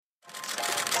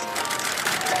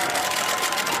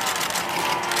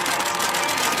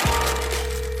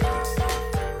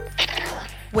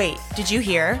Wait, did you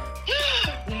hear?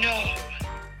 No.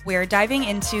 We're diving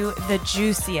into the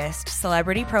juiciest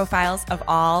celebrity profiles of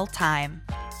all time.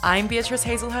 I'm Beatrice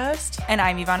Hazelhurst. And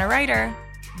I'm Ivana Ryder.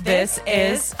 This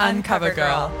is Uncover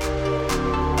Girl.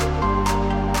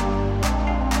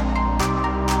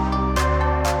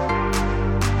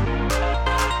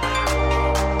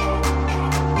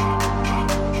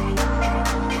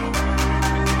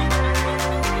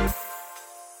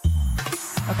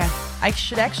 Okay. I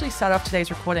should actually start off today's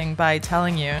recording by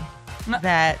telling you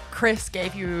that Chris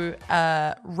gave you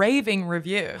a raving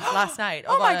review last night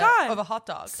Oh my God. of a hot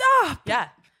dog. Stop! Yeah.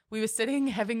 We were sitting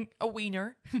having a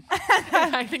wiener.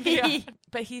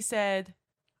 But he said,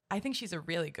 I think she's a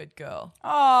really good girl.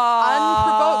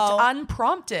 Oh. Unprovoked,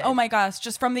 unprompted. Oh my gosh,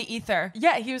 just from the ether.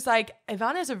 Yeah, he was like,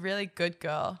 Ivana's a really good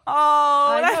girl. Oh,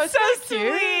 I know, that's it's so so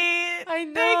cute. sweet. I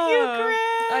know. Thank you, Chris.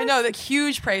 I know, that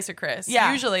huge praise to Chris.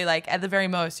 Yeah. Usually, like, at the very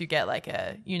most, you get like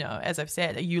a, as I've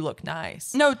said, a you look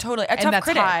nice. No, totally. A and tough that's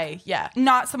critic. high. Yeah.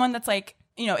 Not someone that's like,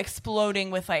 exploding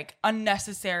with like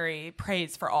unnecessary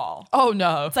praise for all. Oh,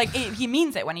 no. It's like he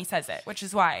means it when he says it, which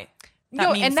is why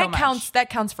No, means and so that much.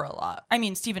 counts for a lot. I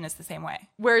mean, Steven is the same way.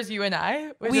 Whereas you and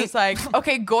I, we're just like,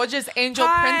 okay, gorgeous angel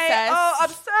princess. Oh,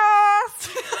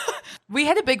 obsessed. We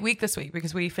had a big week this week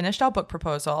because we finished our book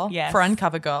proposal Yes. for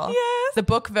Uncover Girl. Yes. The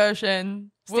book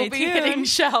version will be tuned. hitting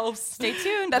shelves. Stay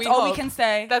tuned. That's We all we hope. can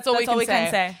say. That's all we can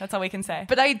say. That's all we can say.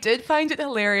 But I did find it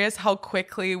hilarious how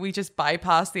quickly we just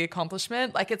bypassed the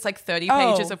accomplishment. Like, it's like 30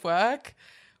 Oh. pages of work.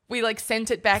 We like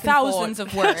sent it back Thousands and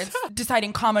of forth. words.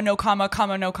 Deciding comma, no comma,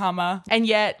 comma, no comma. And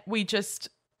yet we just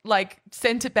like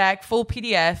sent it back, full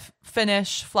PDF,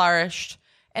 finished, flourished.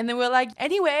 And then we're like,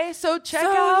 anyway, so check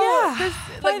out. yeah, This,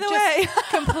 by the way.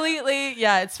 completely.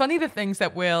 Yeah, it's funny the things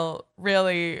that we'll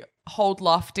really hold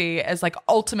lofty as like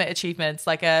ultimate achievements.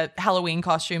 Like a Halloween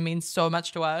costume means so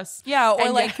much to us. Yeah, or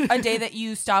And like yet- a day that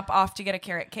you stop off to get a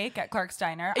carrot cake at Clark's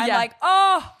Diner. I'm Yeah. like,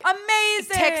 oh,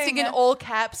 amazing. Texting in all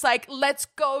caps, like, let's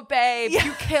go, babe. Yeah.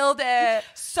 You killed it.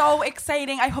 So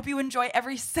exciting. I hope you enjoy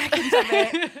every second of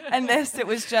it. And it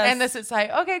was just. And this is like,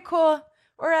 okay, cool.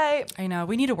 All right. I know.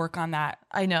 We need to work on that.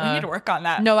 I know. We need to work on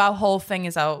that. No, our whole thing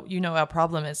is our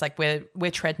problem is like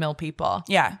we're treadmill people.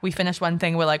 Yeah. We finish one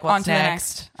thing, we're like, what's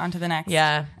next? On to the next.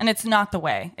 Yeah. And it's not the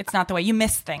way. It's not the way. You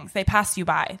miss things. They pass you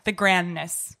by. The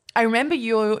grandness. I remember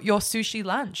your sushi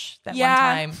lunch that one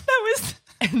time. That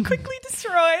was quickly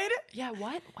destroyed. Yeah,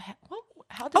 what?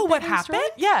 How did What that get destroyed?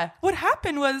 happened? Yeah. What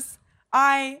happened was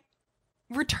I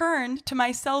returned to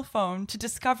my cell phone to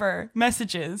discover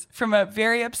messages from a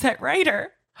very upset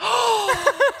writer.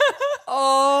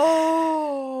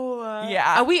 Oh.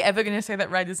 Yeah. Are we ever going to say that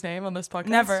writer's name on this podcast?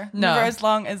 Never. No. Never as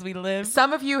long as we live.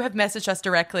 Some of you have messaged us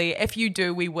directly. If you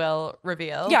do, we will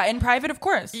reveal. Yeah, in private, of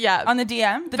course. Yeah. On the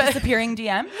DM, the disappearing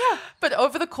DM. Yeah. But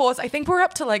over the course, I think we're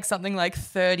up to like something like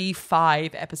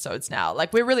 35 episodes now.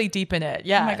 Like we're really deep in it.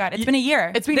 Yeah. Oh my God. It's been a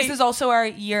year. It's been This is also our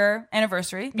year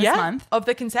anniversary this month. of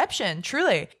the conception,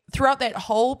 truly. Throughout that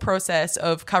whole process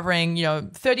of covering,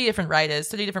 30 different writers,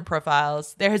 30 different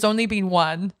profiles, there has only been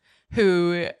one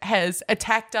who has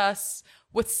attacked us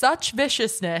with such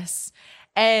viciousness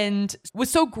and was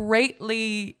so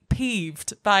greatly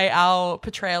peeved by our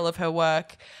portrayal of her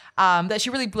work that she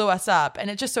really blew us up. And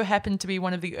it just so happened to be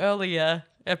one of the earlier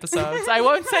episodes. I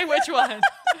won't say which one,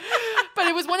 but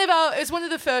it was one of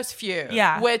the first few,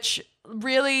 which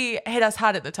really hit us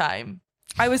hard at the time.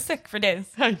 I was sick for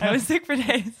days. I was sick for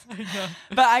days. I know.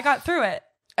 But I got through it.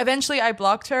 Eventually, I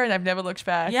blocked her, and I've never looked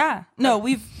back. Yeah. No,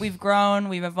 we've grown,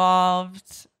 we've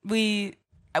evolved. We've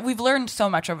learned so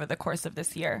much over the course of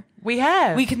this year. We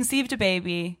have. We conceived a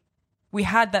baby. We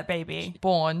had that baby.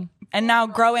 Born. And now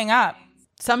growing up.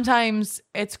 Sometimes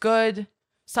it's good.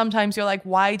 Sometimes you're like,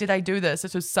 why did I do this?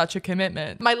 This was such a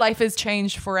commitment. My life has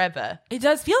changed forever. It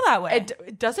does feel that way.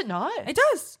 Does it not? It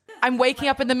does. I'm waking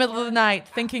up in the middle of the night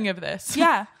thinking of this.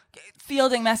 Yeah.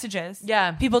 Fielding messages.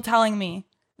 Yeah. People telling me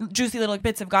juicy little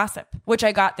bits of gossip, which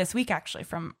I got this week actually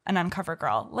from an Uncover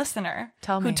Girl listener.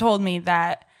 Who told me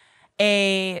that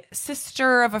a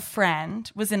sister of a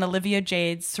friend was in Olivia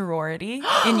Jade's sorority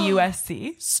in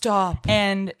USC. Stop.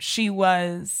 And she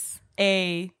was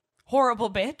a horrible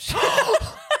bitch.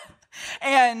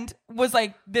 And was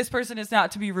like, this person is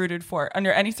not to be rooted for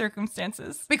under any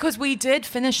circumstances. Because we did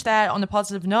finish that on a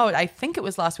positive note. I think it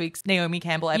was last week's Naomi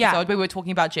Campbell episode. Yeah. We were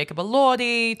talking about Jacob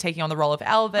Elordi taking on the role of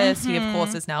Elvis. Mm-hmm. He, of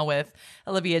course, is now with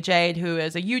Olivia Jade, who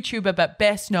is a YouTuber, but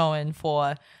best known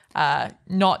for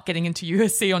not getting into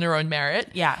USC on her own merit.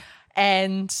 Yeah.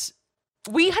 And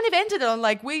we kind of ended on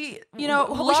like, wish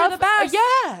her the best.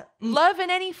 Yeah. Love in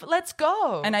any, let's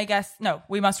go. And I guess, no,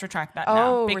 we must retract that Oh,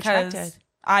 now. Because retracted.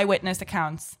 eyewitness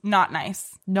accounts. Not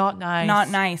nice. Not nice. Not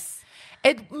nice.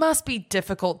 It must be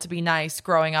difficult to be nice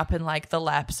growing up in like the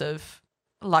laps of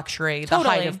luxury, the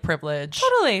height of privilege.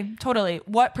 Totally.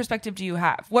 What perspective do you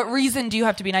have? What reason do you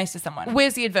have to be nice to someone?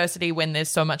 Where's the adversity when there's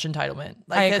so much entitlement?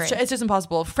 Like, I agree. It's just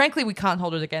impossible. Frankly, we can't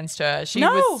hold it against her. She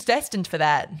was destined for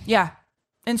that. Yeah,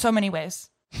 in so many ways.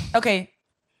 Okay,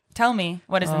 tell me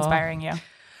what is inspiring you.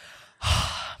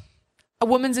 A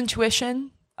woman's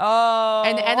intuition. Oh.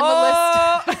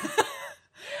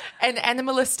 An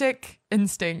animalistic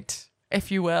instinct,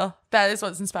 if you will. That is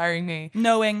what's inspiring me.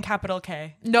 Knowing, capital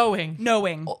K. Knowing.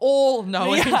 All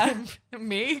knowing. Yeah.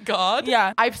 Me, God.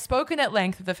 Yeah. I've spoken at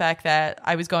length of the fact that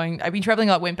I've been traveling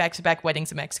a lot, went back-to-back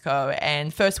weddings in Mexico,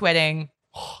 and first wedding,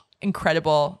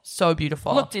 incredible, so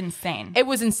beautiful. Looked insane. It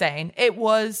was insane. It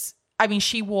was, I mean,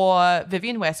 she wore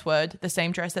Vivienne Westwood, the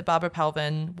same dress that Barbara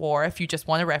Palvin wore, if you just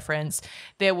want a reference.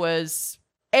 There was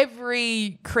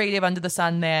every creative under the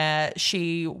sun there.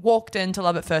 She walked into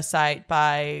Love at First Sight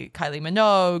by Kylie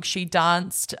Minogue. She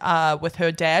danced with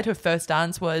her dad. Her first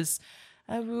dance was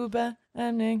Aruba.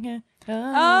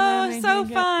 Oh, so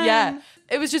fun. Yeah.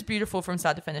 It was just beautiful from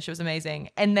start to finish. It was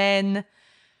amazing. And then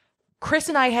Chris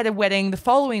and I had a wedding the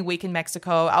following week in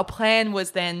Mexico. Our plan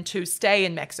was then to stay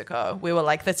in Mexico. We were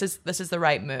like, this is the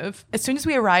right move. As soon as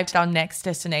we arrived at our next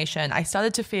destination, I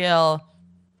started to feel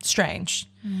strange.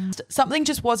 Something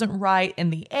just wasn't right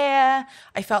in the air.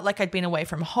 I felt like I'd been away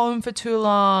from home for too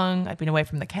long. I'd been away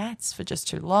from the cats for just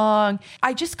too long.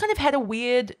 I just kind of had a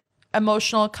weird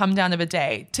emotional come down of a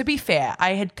day. To be fair,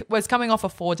 was coming off a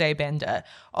 4-day bender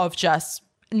of just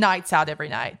nights out every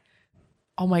night.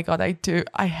 Oh my God, I do.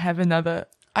 I have another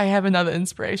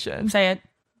inspiration. Say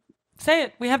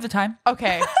it. We have the time.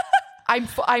 Okay.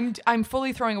 I'm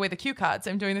fully throwing away the cue cards.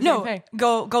 I'm doing the same thing.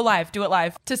 Go live. Do it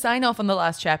live. To sign off on the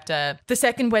last chapter, the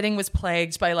second wedding was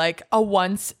plagued by like a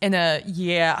once in a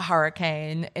year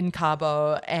hurricane in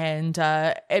Cabo, and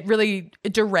it really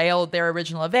derailed their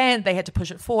original event. They had to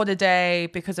push it forward a day.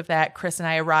 Because of that, Chris and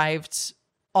I arrived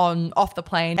off the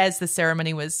plane as the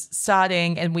ceremony was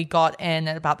starting, and we got in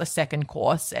at about the second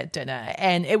course at dinner,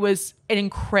 and it was an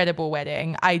incredible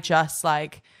wedding. I just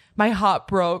my heart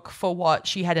broke for what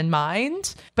she had in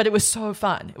mind, but it was so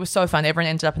fun. Everyone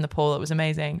ended up in the pool. It was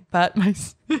amazing. But my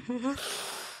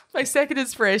second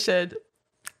inspiration.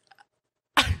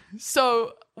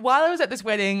 So while I was at this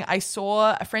wedding, I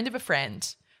saw a friend of a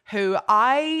friend who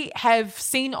I have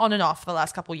seen on and off for the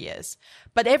last couple of years.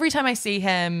 But every time I see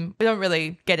him, we don't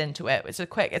really get into it. It's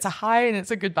a hi and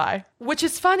it's a goodbye. Which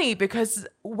is funny because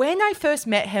when I first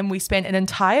met him, we spent an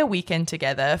entire weekend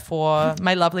together for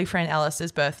my lovely friend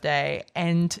Alice's birthday,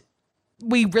 and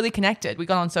we really connected. We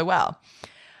got on so well.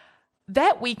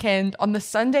 That weekend, on the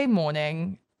Sunday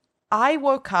morning, I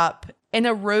woke up in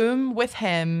a room with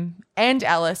him and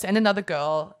Alice and another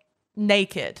girl,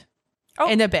 naked,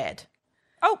 in a bed.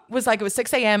 It was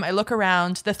 6 a.m. I look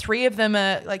around. The three of them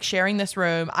are like sharing this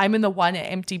room. I'm in the one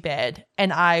empty bed.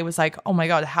 And I was like, oh my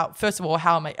God, first of all,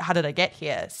 how did I get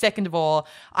here? Second of all,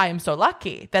 I am so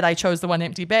lucky that I chose the one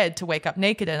empty bed to wake up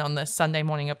naked in on this Sunday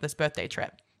morning of this birthday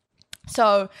trip.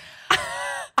 So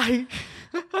I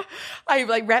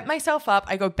wrap myself up.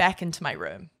 I go back into my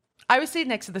room. I was sitting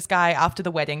next to this guy after the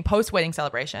wedding, post-wedding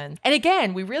celebration. And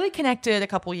again, we really connected a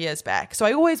couple years back. So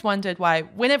I always wondered why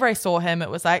whenever I saw him, it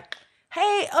was like,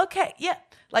 hey, okay, yeah.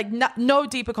 No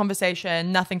deeper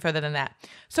conversation, nothing further than that.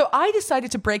 So I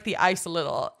decided to break the ice a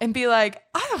little and be like,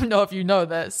 I don't know if you know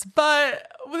this, but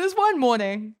this one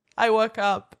morning I woke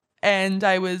up and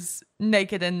I was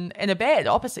naked in a bed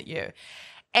opposite you.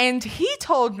 And he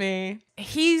told me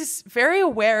he's very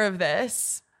aware of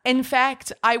this. In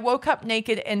fact, I woke up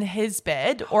naked in his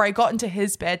bed, or I got into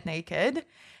his bed naked.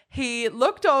 He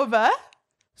looked over,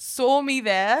 saw me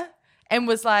there, and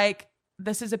was like,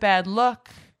 this is a bad look.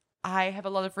 I have a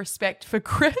lot of respect for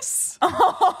Chris.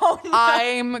 Oh, no.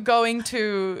 I'm going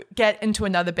to get into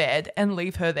another bed and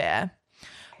leave her there.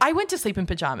 I went to sleep in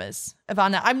pajamas,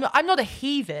 Ivana. I'm not a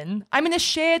heathen. I'm in a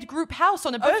shared group house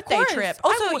on a birthday trip.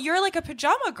 Also, you're like a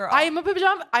pajama girl. I'm a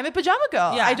pajama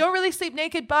girl. Yeah. I don't really sleep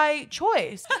naked by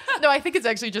choice. No, I think it's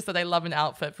actually just that I love an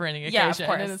outfit for any occasion. Yeah, of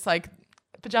course. And it's like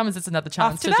pajamas is another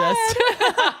chance to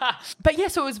just. But yeah,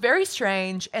 so it was very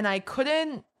strange, and I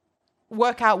couldn't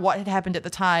work out what had happened at the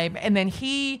time. And then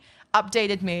he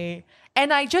updated me,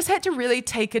 and I just had to really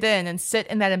take it in and sit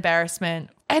in that embarrassment.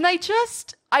 And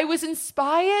I was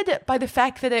inspired by the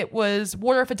fact that it was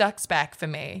water off a duck's back for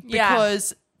me.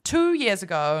 Because 2 years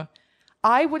ago,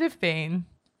 I would have been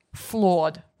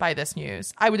floored by this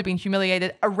news. I would have been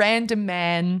humiliated. A random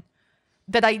man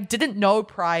that I didn't know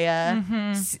prior,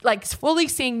 like fully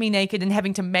seeing me naked and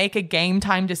having to make a game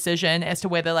time decision as to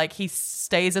whether like he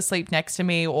stays asleep next to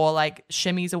me or like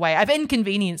shimmies away. I've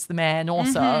inconvenienced the man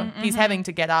also. He's having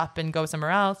to get up and go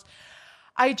somewhere else.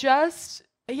 I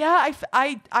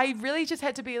really just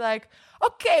had to be like,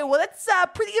 okay, well, that's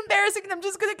pretty embarrassing and I'm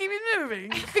just going to keep it moving.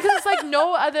 Because it's like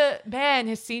no other man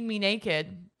has seen me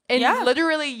naked in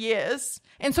literally years.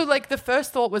 And so like the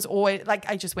first thought was always like,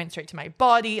 I just went straight to my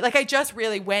body. Like I just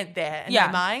really went there in my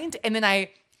mind. And then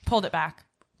I pulled it back,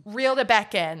 reeled it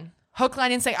back in. Hook,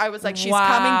 line, and sinker. I was like, she's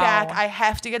coming back. I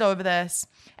have to get over this.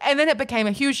 And then it became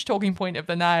a huge talking point of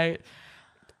the night.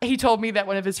 He told me that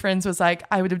one of his friends was like,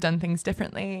 I would have done things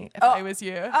differently if I was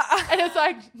you. And it's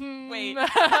like, wait. We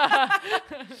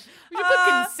should put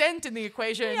consent in the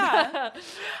equation. Yeah.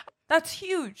 That's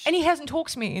huge. And he hasn't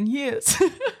talked to me in years.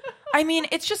 I mean,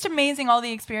 it's just amazing all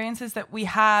the experiences that we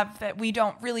have that we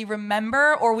don't really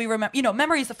remember, or we remember,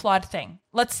 memory is a flawed thing.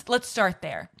 Let's start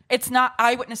there. It's not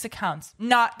eyewitness accounts,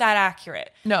 not that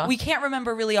accurate. No. We can't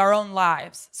remember really our own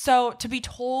lives. So to be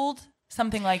told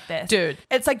something like this. Dude,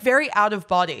 it's like very out of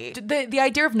body. The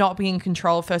idea of not being in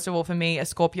control, first of all, for me, a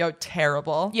Scorpio,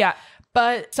 terrible. Yeah.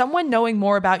 But someone knowing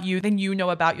more about you than you know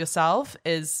about yourself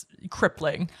is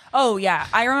crippling. Oh, yeah.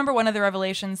 I remember one of the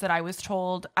revelations that I was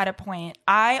told at a point.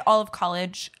 All of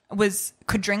college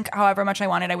could drink however much I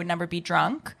wanted. I would never be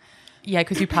drunk. Yeah,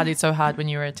 because you partied so hard when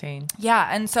you were a teen. Yeah,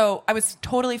 and so I was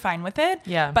totally fine with it.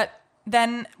 Yeah. But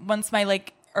then once my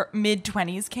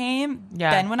mid-20s came,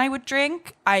 then when I would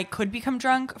drink, I could become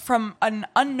drunk from an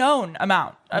unknown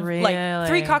amount of like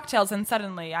 3 cocktails, and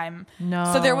suddenly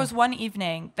So there was one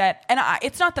evening that, and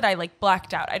it's not that I like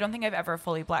blacked out. I don't think I've ever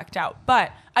fully blacked out,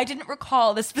 but I didn't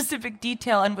recall the specific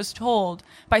detail and was told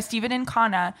by Stephen and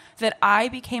Kana that I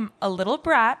became a little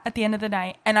brat at the end of the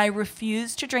night and I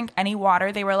refused to drink any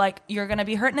water. They were like, you're going to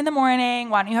be hurting in the morning.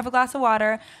 Why don't you have a glass of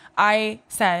water? I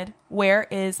said, where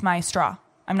is my straw?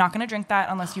 I'm not going to drink that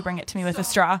unless you bring it to me with a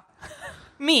straw.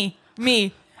 Me.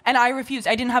 And I refused.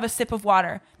 I didn't have a sip of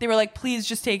water. They were like, please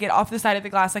just take it off the side of the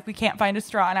glass. Like, we can't find a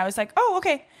straw. And I was like, oh,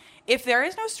 okay. If there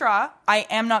is no straw, I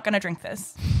am not going to drink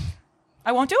this.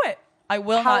 I won't do it. I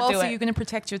will not do it. How else are you going to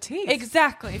protect your teeth?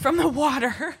 Exactly. From the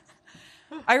water.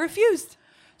 I refused.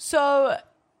 So,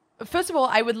 first of all,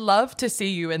 I would love to see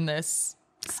you in this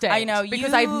state. I know,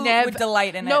 because I've never would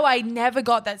delight in it. No, I never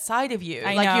got that side of you.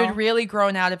 I like know. You'd really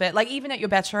grown out of it. Like even at your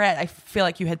bachelorette, I feel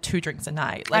like you had 2 drinks a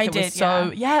night. Like I it did. Was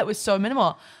so it was so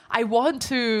minimal. I want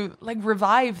to like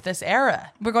revive this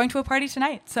era. We're going to a party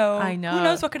tonight, so I know. Who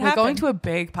knows what could happen? We're going to a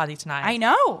big party tonight. I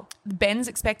know. Ben's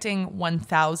expecting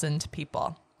 1,000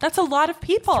 people. That's a lot of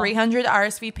people. 300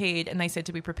 RSVP'd, and they said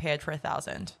to be prepared for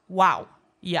 1,000. Wow.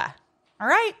 Yeah. All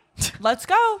right. Let's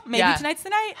go. Maybe tonight's the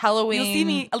night. Halloween. You'll see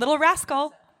me, a little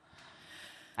rascal.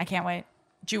 I can't wait.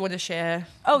 Do you want to share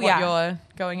what you're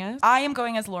going as? I am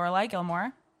going as Lorelai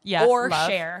Gilmore. Yeah. Or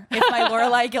Cher. If my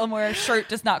Lorelai Gilmore shirt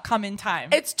does not come in time.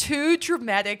 It's 2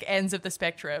 dramatic ends of the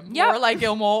spectrum. Yep. Lorelai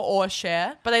Gilmore or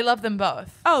Cher. But I love them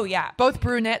both. Oh, yeah. Both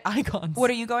brunette icons.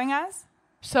 What are you going as?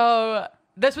 So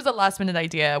this was a last minute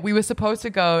idea. We were supposed to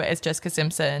go as Jessica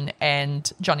Simpson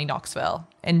and Johnny Knoxville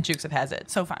in Dukes of Hazzard.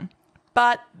 So fun.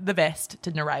 But the vest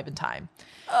didn't arrive in time.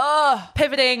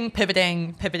 Pivoting.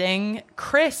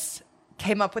 Chris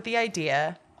came up with the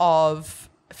idea of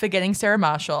forgetting Sarah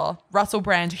Marshall. Russell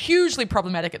Brand, hugely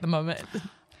problematic at the moment.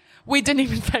 We didn't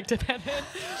even factor that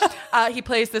in. He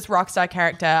plays this rock star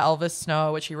character, Elvis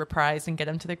Snow, which he reprised in Get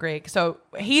Him to the Greek. So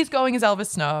he's going as Elvis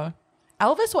Snow.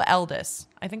 Elvis or Eldis?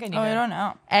 I think I need I don't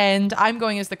know. And I'm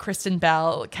going as the Kristen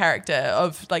Bell character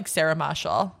of like Sarah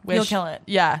Marshall. You'll kill it.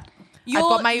 Yeah. I've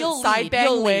got my side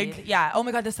bang wig. Lead. Yeah. Oh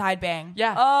my God, the side bang.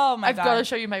 Yeah. Oh my God. I've got to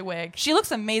show you my wig. She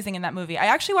looks amazing in that movie. I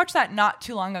actually watched that not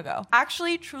too long ago.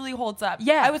 Actually, truly holds up.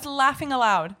 Yeah. I was laughing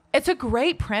aloud. It's a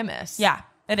great premise. Yeah,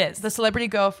 it is. The celebrity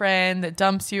girlfriend that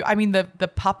dumps you. I mean,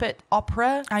 the puppet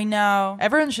opera. I know.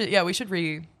 Everyone should, we should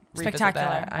revisit Spectacular.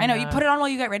 that. I know. You put it on while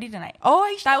you get ready tonight.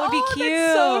 Oh, that would be cute.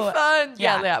 That's so fun.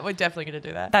 Yeah. Yeah, we're definitely going to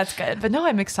do that. That's good. But no,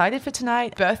 I'm excited for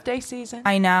tonight. Birthday season.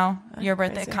 I know. Your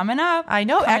birthday coming up. I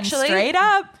know. Coming actually, straight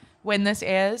up. When this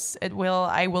airs,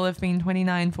 I will have been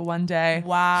 29 for one day.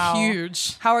 Wow.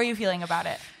 Huge. How are you feeling about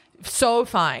it? So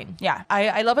fine. Yeah.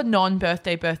 I love a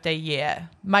non-birthday year.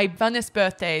 My funnest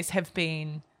birthdays have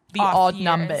been the Off odd years.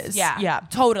 numbers. Yeah.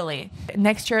 Totally.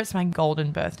 Next year it's my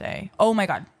golden birthday Oh my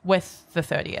God. with the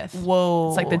 30th. Whoa.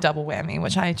 It's like the double whammy,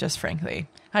 which I just frankly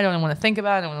I don't want to think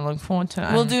about it. I don't want to look forward to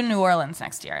it. We'll do New Orleans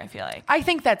next year, I feel like. I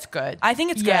think that's good. I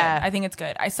think it's good. I think it's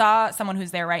good. I saw someone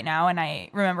who's there right now, and I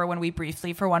remember when we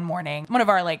briefly, for one morning, one of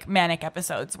our like manic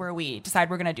episodes where we decide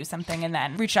we're going to do something and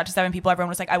then reached out to 7 people. Everyone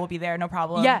was like, I will be there, no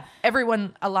problem. Yeah,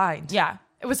 everyone aligned. Yeah.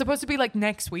 It was supposed to be like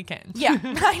next weekend. Yeah,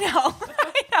 I know.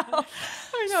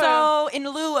 I know. So in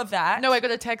lieu of that. No, I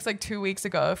got a text like 2 weeks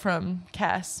ago from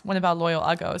Cass, one of our loyal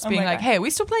Uggos, being like, God. hey, are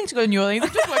we still planning to go to New Orleans?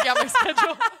 I'm just working out my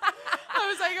schedule. I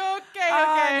was like,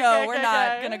 okay. No, we're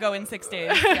not going to go in 6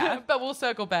 days. Yeah. But we'll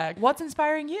circle back. What's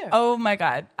inspiring you? Oh my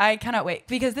God. I cannot wait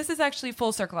because this is actually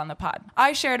full circle on the pod.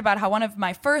 I shared about how one of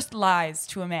my first lies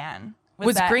to a man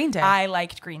was that Green Day. I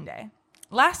liked Green Day.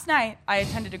 Last night, I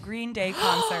attended a Green Day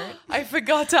concert. I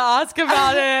forgot to ask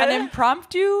about it. An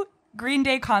impromptu Green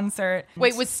Day concert.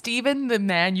 Wait, was Steven the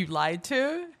man you lied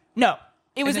to? No.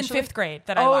 It was Initially? in 5th grade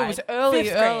that I lied. Oh, it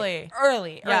was early.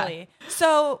 Yeah. Early.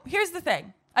 So here's the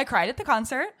thing. I cried at the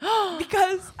concert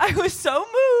because I was so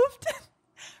moved.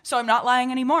 So I'm not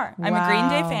lying anymore. I'm a Green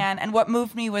Day fan. And what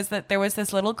moved me was that there was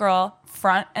this little girl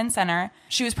front and center.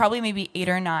 She was probably maybe 8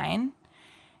 or 9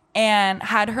 and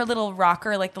had her little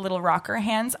rocker, like the little rocker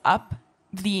hands up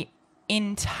the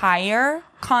entire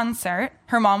concert.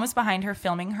 Her mom was behind her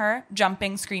filming her,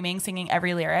 jumping, screaming, singing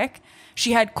every lyric.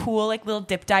 She had cool like little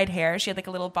dip dyed hair. She had like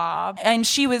a little bob. And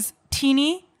she was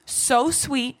teeny, so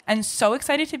sweet and so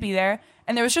excited to be there.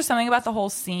 And there was just something about the whole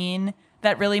scene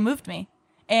that really moved me.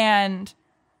 And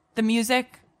the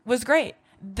music was great.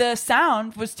 The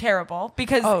sound was terrible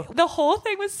because the whole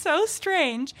thing was so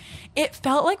strange. It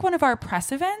felt like one of our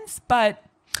press events, but...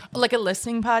 Like a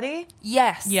listening party?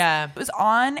 Yes. Yeah. It was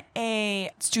on a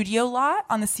studio lot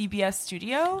on the CBS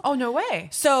studio. Oh, no way.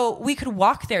 So we could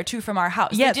walk there too from our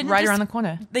house. Yeah, it's right around the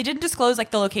corner. They didn't disclose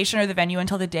like the location or the venue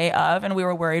until the day of, and we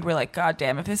were worried. We're like, God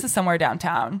damn, if this is somewhere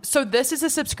downtown. So this is a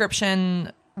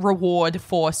subscription reward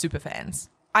for superfans.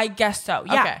 I guess so.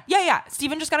 Yeah. Okay. Yeah.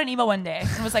 Steven just got an email one day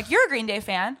and was like, you're a Green Day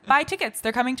fan. Buy tickets.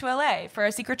 They're coming to LA for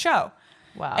a secret show.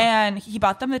 Wow. And he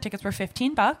bought them. The tickets were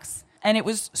 $15. And it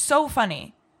was so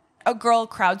funny. A girl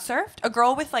crowd surfed. A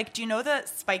girl with like, do you know the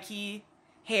spiky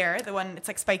hair? The one, it's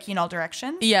like spiky in all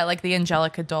directions. Yeah, like the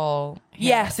Angelica doll. Hair,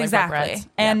 yes, like exactly. Rugrats.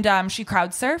 And she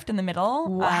crowd surfed in the middle.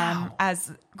 Wow.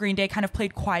 As Green Day kind of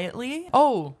played quietly.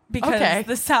 Oh, because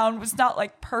the sound was not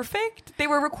like perfect. They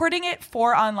were recording it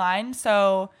for online,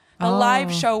 so the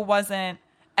live show wasn't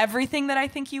everything that I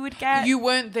think you would get. You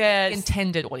weren't their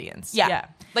intended audience. Yeah.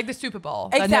 Like the Super Bowl.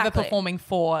 Exactly. They're never performing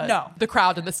for the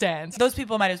crowd in the stands. Those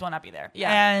people might as well not be there.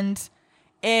 Yeah. And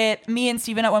me and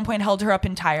Steven at one point held her up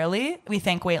entirely. We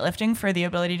thank weightlifting for the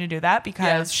ability to do that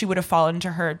because she would have fallen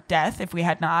to her death if we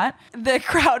had not. The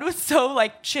crowd was so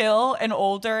like chill and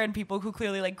older and people who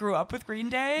clearly like grew up with Green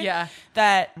Day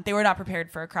that they were not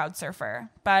prepared for a crowd surfer.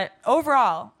 But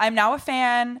overall, I'm now a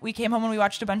fan. We came home and we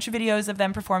watched a bunch of videos of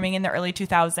them performing in the early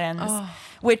 2000s,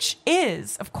 which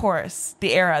is, of course,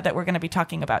 the era that we're going to be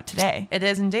talking about today. It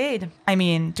is indeed. I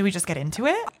mean, do we just get into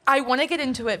it? I want to get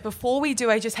into it. Before we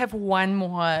do, I just have one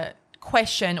more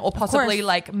question or possibly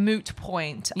like moot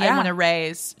point I want to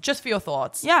raise just for your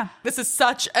thoughts. Yeah. This is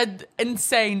such an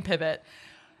insane pivot.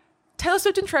 Taylor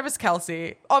Swift and Travis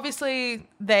Kelce, obviously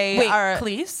they are...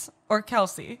 Khalees or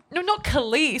Kelsey? No, not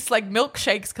Khalees, like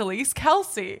Milkshake's Khalees.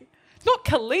 Kelce. Not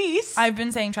Khalees. I've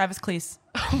been saying Travis Cleese.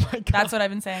 Oh my God. That's what I've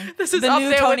been saying. This is the up new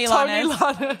there Tony with Tony Lanez.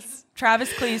 Lanez.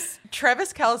 Travis Cleese.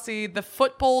 Travis Kelce, the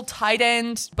football tight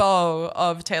end beau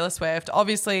of Taylor Swift,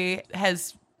 obviously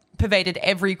has pervaded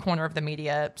every corner of the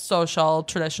media, social,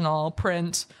 traditional,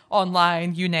 print,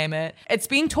 online, you name it. It's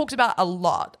being talked about a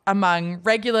lot among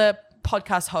regular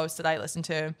podcast hosts that I listen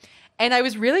to. And I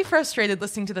was really frustrated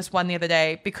listening to this one the other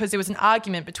day because there was an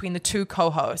argument between the two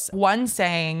co-hosts. One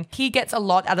saying he gets a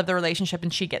lot out of the relationship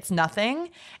and she gets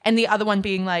nothing. And the other one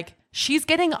being like, she's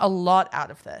getting a lot out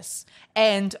of this.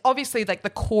 And obviously like the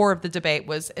core of the debate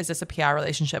was, is this a PR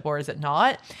relationship or is it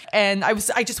not? And I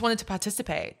just wanted to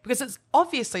participate because it's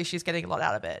obviously she's getting a lot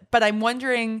out of it. But I'm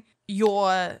wondering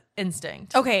your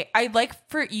instinct. Okay, I'd like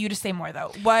for you to say more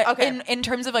though. What in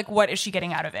terms of like what is she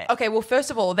getting out of it? Okay, well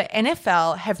first of all, the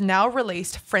NFL have now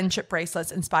released friendship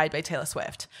bracelets inspired by Taylor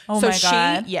Swift. Oh my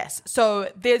God. Yes.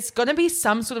 So there's going to be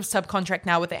some sort of subcontract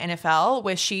now with the NFL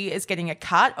where she is getting a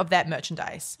cut of that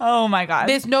merchandise. Oh my God.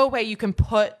 There's no way you can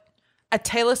put a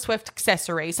Taylor Swift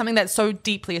accessory, something that's so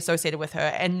deeply associated with her,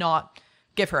 and not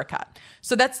give her a cut.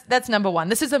 So that's number one.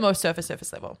 This is the most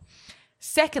surface level.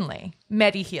 Secondly,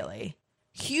 Maddie Healy.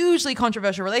 Hugely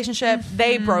controversial relationship.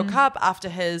 They broke up after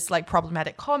his like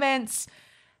problematic comments.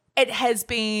 It has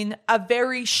been a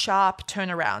very sharp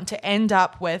turnaround to end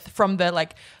up with from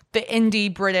the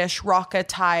indie British rocker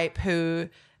type who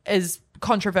is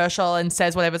controversial and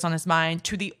says whatever's on his mind,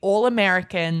 to the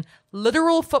all-American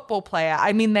literal football player.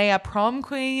 I mean, they are prom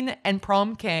queen and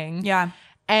prom king. Yeah.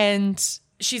 And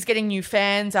she's getting new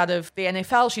fans out of the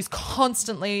NFL. She's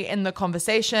constantly in the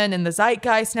conversation, in the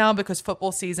zeitgeist now, because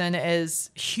football season is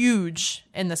huge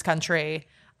in this country.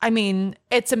 I mean,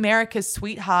 it's America's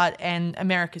sweetheart and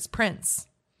America's prince.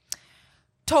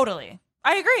 Totally.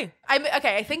 I agree.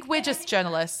 I think we're just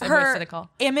journalists and Her we're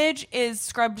cynical. image is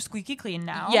scrubbed squeaky clean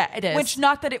now. Yeah, it is. Which,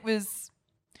 not that it was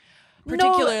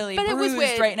particularly but it was bruised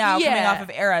weird. right now Yeah. coming off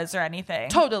of eras or anything.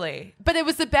 Totally. But it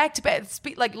was the back-to-back,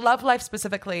 like Love Life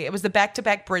specifically, it was the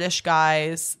back-to-back British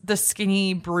guys, the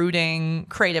skinny, brooding,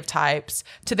 creative types,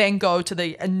 to then go to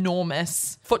the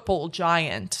enormous football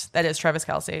giant that is Travis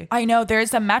Kelce. I know.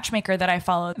 There's a matchmaker that I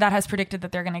follow that has predicted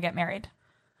that they're going to get married.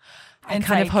 I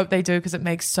kind of hope they do because it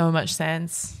makes so much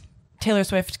sense. Taylor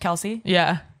Swift, Kelsey.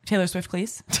 Yeah. Taylor Swift,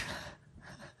 Cleese.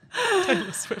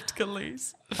 Taylor Swift,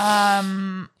 Khalees.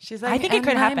 She's like, I think it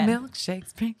could happen.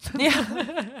 Milkshakes.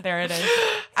 Yeah. There it is.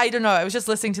 I don't know. I was just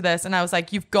listening to this and I was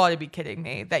like, you've got to be kidding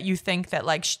me that you think that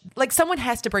like someone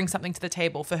has to bring something to the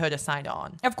table for her to sign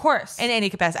on. Of course. In any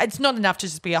capacity. It's not enough to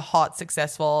just be a hot,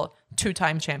 successful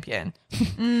 2-time champion.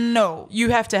 No. You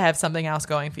have to have something else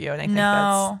going for you. And I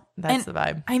think that's the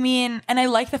vibe. I mean, and I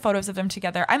like the photos of them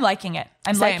together. I'm liking it.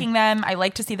 I'm Same. liking them. I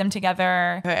like to see them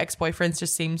together. Her ex-boyfriends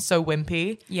just seem so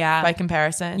wimpy. Yeah. By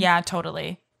comparison. Yeah,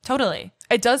 totally. Totally.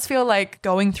 It does feel like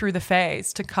going through the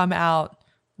phase to come out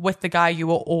with the guy you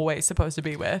were always supposed to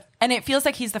be with. And it feels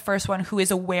like he's the first one who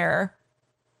is aware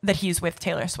that he's with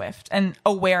Taylor Swift and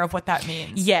aware of what that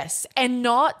means. Yes. And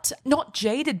not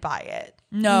jaded by it.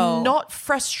 No. Not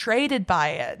frustrated by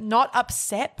it. Not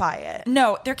upset by it.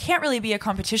 No, there can't really be a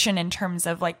competition in terms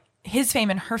of like his fame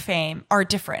and her fame are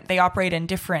different. They operate in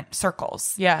different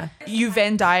circles. Yeah. You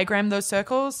Venn diagram those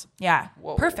circles. Yeah.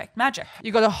 Whoa. Perfect. Magic.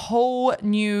 You got a whole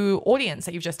new audience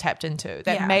that you've just tapped into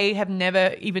that Yeah. may have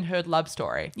never even heard Love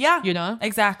Story. Yeah. You know?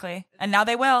 Exactly. And now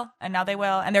they will. And now they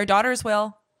will. And their daughters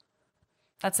will.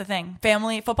 That's the thing.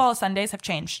 Family football Sundays have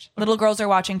changed. Little girls are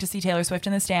watching to see Taylor Swift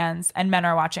in the stands, and men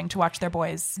are watching to watch their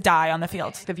boys die on the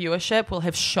field. The viewership will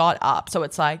have shot up. So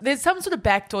it's like there's some sort of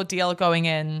backdoor deal going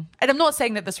in. And I'm not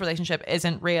saying that this relationship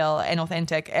isn't real and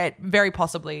authentic. It very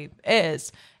possibly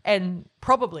is and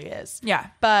probably is. Yeah.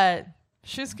 But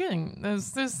she's getting there's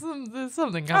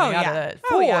something coming out of it.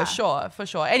 For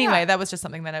sure. Anyway, that was just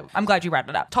something that I'm glad you brought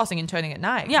it up. tossing and turning at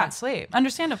night. Yeah. Can't sleep.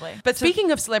 Understandably. But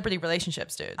speaking of celebrity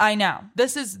relationships, dude. I know.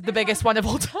 This is the biggest one of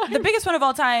all time. The biggest one of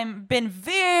all time, been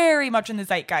very much in the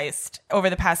zeitgeist over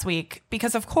the past week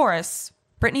because, of course,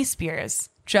 Britney Spears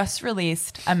just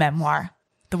released a memoir,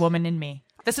 The Woman in Me.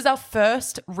 This is our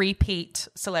first repeat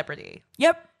celebrity.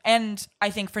 Yep. And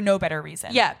I think for no better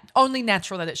reason. Yeah. Only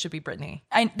natural that it should be Britney.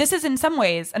 This is in some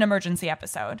ways an emergency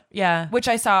episode. Yeah. Which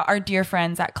I saw our dear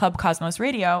friends at Club Cosmos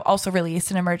Radio also released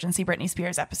an emergency Britney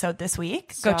Spears episode this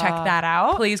week. Go check that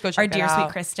out. Please go check our dear that out.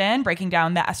 sweet Kristen breaking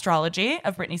down the astrology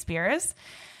of Britney Spears.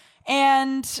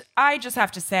 And I just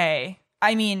have to say,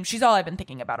 I mean, she's all I've been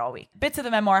thinking about all week. Bits of the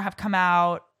memoir have come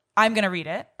out. I'm going to read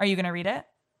it. Are you going to read it?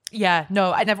 Yeah,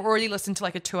 no, I've already listened to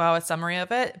like a 2-hour summary of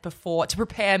it before to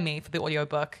prepare me for the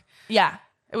audiobook. Yeah.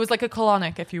 It was like a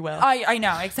colonic, if you will. I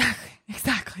know,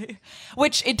 exactly.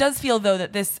 Which it does feel, though,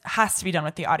 that this has to be done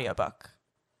with the audiobook.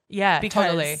 Yeah, because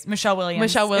totally. Michelle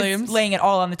Williams is laying it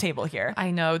all on the table here.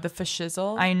 I know, the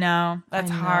fashizzle. I know. That's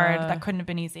hard. That couldn't have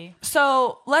been easy.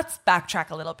 So let's backtrack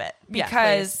a little bit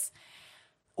because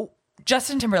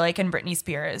Justin Timberlake and Britney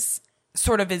Spears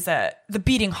sort of is the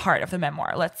beating heart of the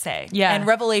memoir, let's say. Yeah. And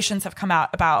revelations have come out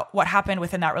about what happened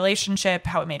within that relationship,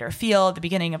 how it made her feel, the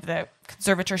beginning of the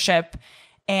conservatorship.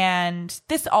 And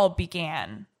this all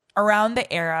began around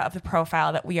the era of the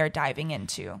profile that we are diving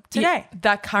into today. Yeah,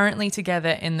 they're currently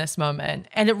together in this moment.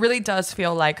 And it really does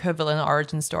feel like her villain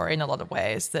origin story in a lot of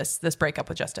ways, this breakup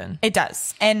with Justin. It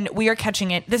does. And we are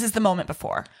catching it. This is the moment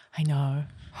before. I know.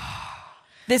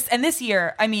 This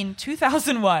year, I mean,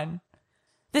 2001,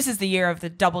 this is the year of the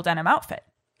double denim outfit.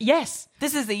 Yes.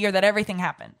 This is the year that everything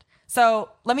happened. So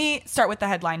let me start with the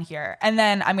headline here, and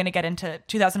then I'm going to get into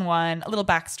 2001, a little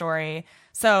backstory.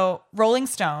 So Rolling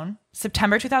Stone,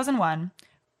 September 2001,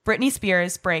 Britney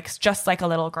Spears breaks just like a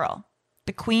little girl.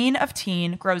 The queen of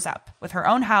teen grows up with her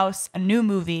own house, a new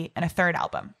movie, and a third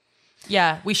album.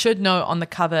 Yeah, we should note on the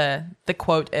cover, the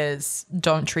quote is,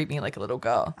 "Don't treat me like a little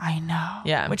girl." I know.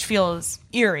 Yeah. Which feels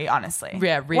eerie, honestly.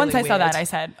 Yeah, really Once I saw weird. that, I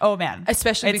said, oh man.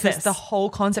 Especially it's because this. the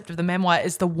whole concept of the memoir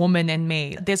is the woman in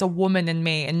me. There's a woman in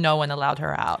me and no one allowed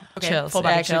her out. Okay, Chills. full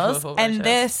body Actually, chills. full body And chills.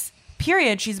 this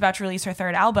period, she's about to release her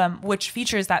third album, which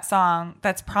features that song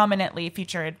that's prominently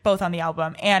featured both on the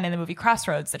album and in the movie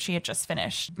Crossroads that she had just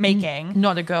finished making.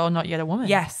 Not a girl, not yet a woman.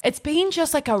 Yes. It's been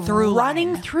just like a through line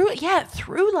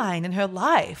in her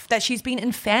life that she's been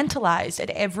infantilized at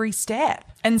every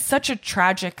step. And such a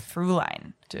tragic through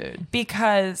line. Dude.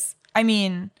 Because, I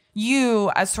mean,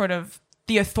 you as sort of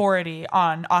the authority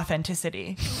on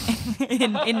authenticity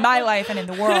in my life and in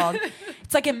the world.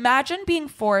 It's like, imagine being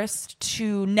forced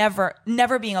to never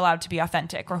being allowed to be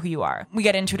authentic or who you are. We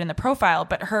get into it in the profile,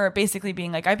 but her basically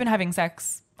being like, I've been having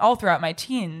sex all throughout my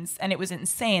teens, and it was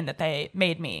insane that they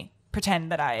made me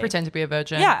pretend to be a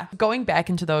virgin. Yeah. Going back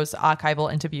into those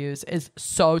archival interviews is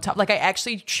so tough. Like, I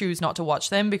actually choose not to watch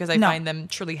them because I find them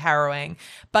truly harrowing.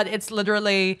 But it's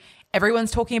literally,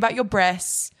 everyone's talking about your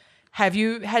breasts. Have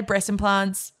you had breast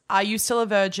implants? Are you still a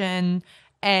virgin?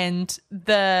 And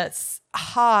the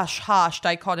harsh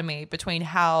dichotomy between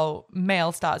how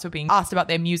male stars were being asked about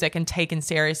their music and taken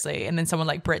seriously, and then someone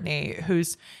like Britney,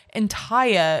 whose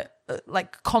entire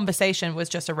like conversation was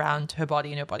just around her body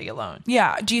and her body alone.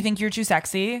 Yeah. Do you think you're too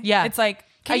sexy? Yeah. It's like,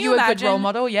 are you a good role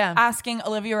model? Yeah. Asking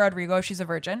Olivia Rodrigo if she's a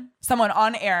virgin. Someone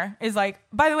on air is like,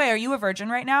 by the way, are you a virgin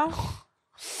right now?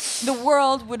 The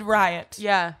world would riot.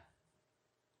 Yeah.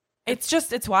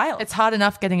 It's wild. It's hard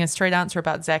enough getting a straight answer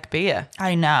about Zach Beer.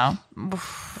 I know.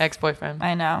 Ex-boyfriend.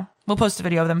 I know. We'll post a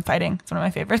video of them fighting. It's one of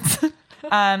my favorites.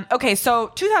 Okay,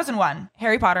 so 2001,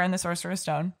 Harry Potter and the Sorcerer's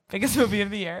Stone, biggest movie of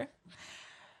the year.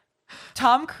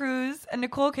 Tom Cruise and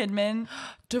Nicole Kidman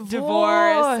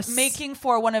divorce, making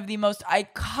for one of the most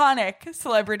iconic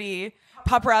celebrity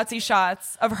paparazzi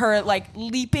shots of her like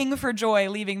leaping for joy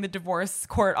leaving the divorce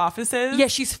court offices. Yeah,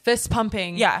 she's fist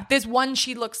pumping. Yeah. There's one,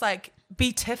 she looks like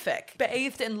beatific,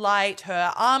 bathed in light.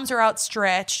 Her arms are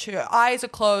outstretched. Her eyes are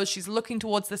closed. She's looking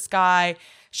towards the sky.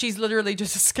 She's literally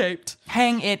just escaped.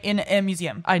 Hang it in a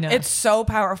museum. I know. It's so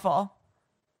powerful.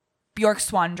 Bjork's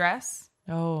swan dress.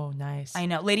 Oh, nice. I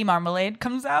know. Lady Marmalade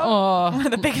comes out. Oh. One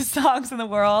of the biggest songs in the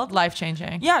world.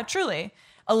 Life-changing. Yeah, truly.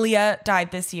 Aaliyah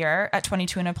died this year at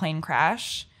 22 in a plane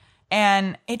crash.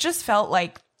 And it just felt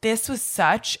like this was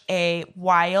such a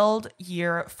wild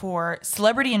year for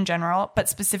celebrity in general, but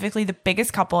specifically the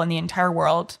biggest couple in the entire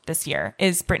world this year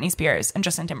is Britney Spears and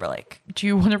Justin Timberlake. Do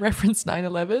you want to reference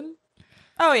 9/11?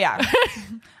 Oh, yeah.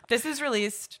 This is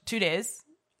released 2 days.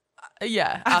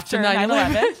 Yeah, after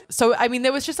 9/11. So, I mean,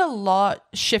 there was just a lot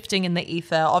shifting in the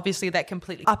ether. Obviously, that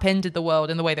completely upended the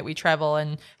world in the way that we travel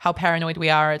and how paranoid we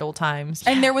are at all times.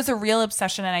 And there was a real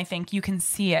obsession, and I think you can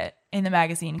see it in the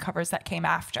magazine covers that came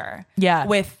after. Yeah.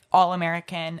 With All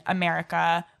American,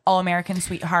 America, All American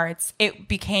Sweethearts. It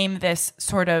became this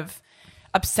sort of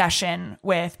obsession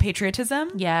with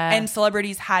patriotism. Yeah. And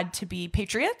celebrities had to be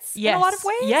patriots Yes. in a lot of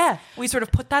ways. Yeah. We sort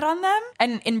of put that on them.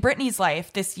 And in Britney's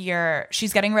life this year,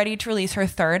 she's getting ready to release her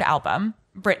third album,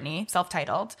 Britney,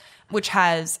 self-titled, which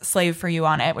has Slave for You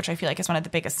on it, which I feel like is one of the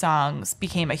biggest songs,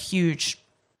 became a huge,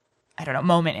 I don't know,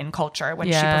 moment in culture when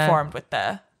she performed with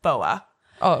the boa.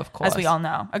 Oh, of course. As we all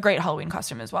know. A great Halloween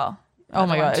costume as well. Oh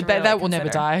my God. That will never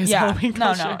die as Halloween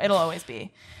costume. No, it'll always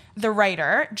be. The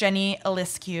writer, Jenny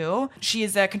Eliscu, she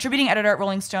is a contributing editor at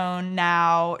Rolling Stone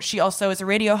now. She also is a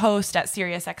radio host at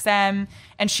SiriusXM,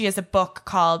 and she has a book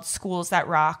called Schools That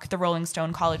Rock, The Rolling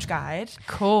Stone College Guide.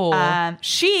 Cool.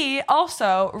 She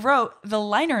also wrote the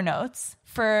liner notes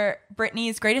for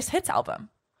Britney's Greatest Hits album.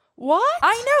 What?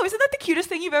 I know. Isn't that the cutest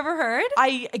thing you've ever heard?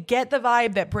 I get the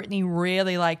vibe that Britney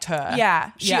really liked her.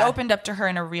 Yeah. She opened up to her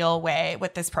in a real way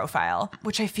with this profile,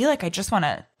 which I feel like I just want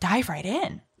to dive right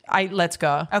in. Let's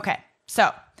go. Okay.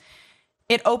 So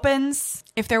it opens,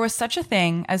 if there was such a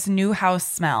thing as new house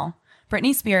smell,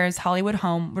 Britney Spears' Hollywood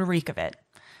home would reek of it.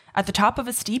 At the top of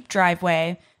a steep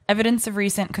driveway, evidence of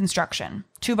recent construction.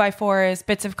 2x4s,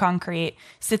 bits of concrete,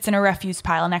 sits in a refuse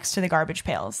pile next to the garbage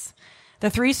pails. The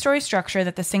 3-story structure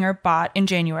that the singer bought in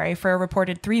January for a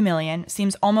reported $3 million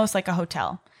seems almost like a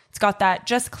hotel. It's got that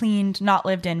just cleaned, not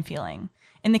lived in feeling.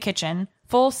 In the kitchen,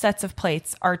 full sets of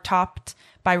plates are topped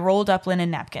by rolled up linen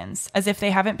napkins, as if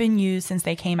they haven't been used since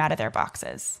they came out of their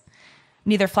boxes.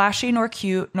 Neither flashy nor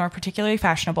cute nor particularly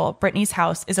fashionable, Britney's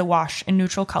house is awash in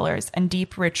neutral colors and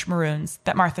deep, rich maroons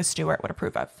that Martha Stewart would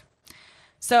approve of.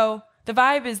 So the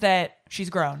vibe is that she's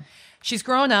grown. She's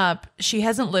grown up. She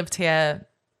hasn't lived here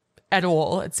at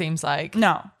all, it seems like.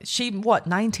 No. She,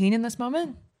 19 in this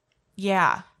moment?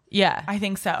 Yeah. Yeah. I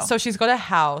think so. So she's got a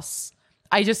house.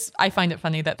 I find it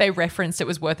funny that they referenced it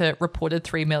was worth a reported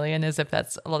 $3 million as if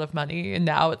that's a lot of money. And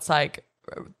now it's like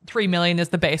 $3 million is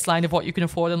the baseline of what you can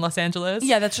afford in Los Angeles.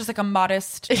 Yeah, that's just like a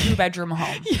modest 2-bedroom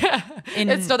home. Yeah.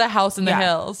 It's not a house in the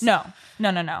hills. No.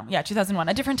 Yeah, 2001,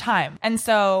 a different time. And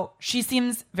so she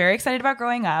seems very excited about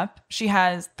growing up. She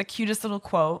has the cutest little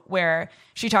quote where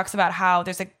she talks about how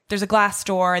there's a glass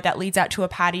door that leads out to a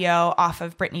patio off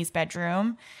of Britney's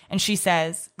bedroom. And she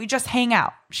says, "We just hang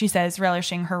out," she says,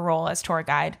 relishing her role as tour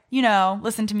guide. You know,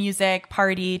 listen to music,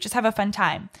 party, just have a fun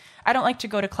time. "I don't like to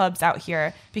go to clubs out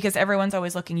here because everyone's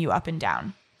always looking you up and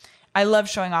down. I love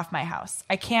showing off my house.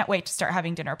 I can't wait to start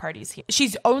having dinner parties here."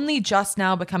 She's only just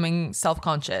now becoming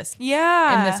self-conscious.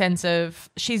 Yeah. In the sense of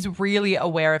she's really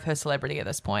aware of her celebrity at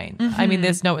this point. Mm-hmm. I mean,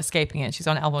 there's no escaping it. She's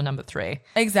on album number 3.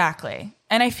 Exactly.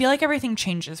 And I feel like everything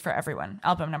changes for everyone.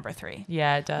 Album number 3.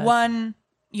 Yeah, it does. 1,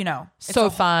 you know. So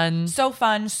fun,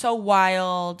 so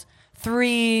wild.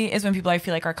 3 is when people I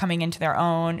feel like are coming into their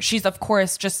own. She's, of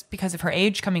course, just because of her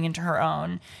age, coming into her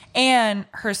own. And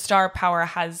her star power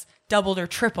has doubled or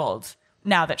tripled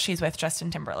now that she's with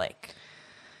Justin Timberlake.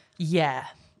 Yeah.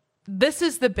 This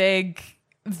is the big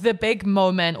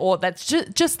moment, or that's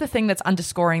just the thing that's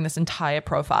underscoring this entire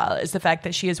profile, is the fact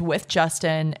that she is with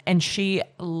Justin and she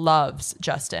loves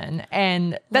Justin.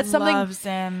 And that's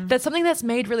something that's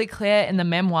made really clear in the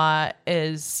memoir.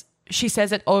 Is she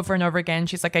says it over and over again.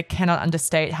 She's like, "I cannot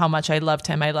understate how much I loved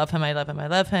him. I love him. I love him. I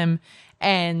love him."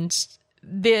 And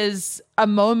there's a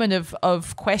moment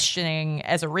of questioning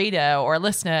as a reader or a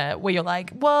listener where you're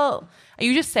like, well, are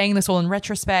you just saying this all in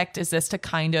retrospect? Is this to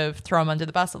kind of throw him under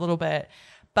the bus a little bit?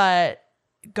 But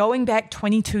going back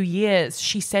 22 years,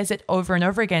 she says it over and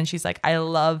over again. She's like, "I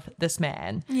love this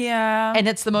man." Yeah. And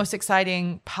it's the most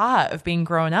exciting part of being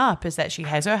grown up, is that she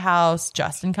has her house.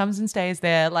 Justin comes and stays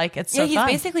there. Like, it's so he's fun.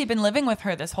 basically been living with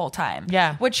her this whole time.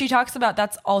 Yeah. Which she talks about,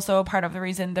 that's also a part of the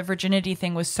reason the virginity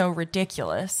thing was so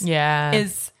ridiculous. Yeah.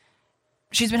 Is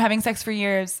she's been having sex for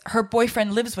years. Her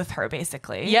boyfriend lives with her,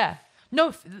 basically. Yeah.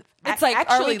 No, it's like,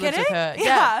 actually are we lives kidding? with her.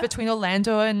 Yeah. Between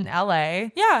Orlando and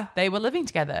LA. Yeah. They were living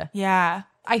together. Yeah.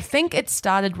 I think it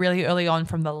started really early on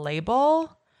from the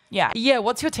label. Yeah. Yeah.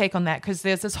 What's your take on that? Because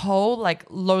there's this whole like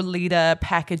Lolita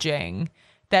packaging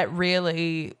that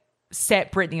really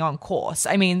set Britney on course.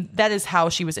 I mean, that is how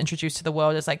she was introduced to the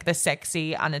world, as like the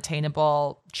sexy,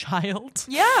 unattainable child.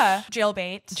 Yeah.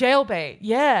 Jailbait.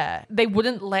 Yeah. They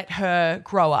wouldn't let her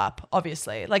grow up,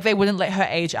 obviously. Like, they wouldn't let her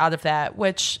age out of that,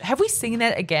 which, have we seen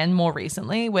that again more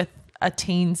recently with a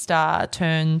teen star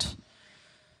turned...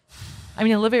 I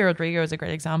mean, Olivia Rodrigo is a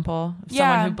great example of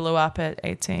someone who blew up at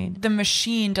 18. The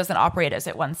machine doesn't operate as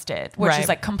it once did, which is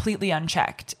like completely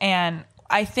unchecked. And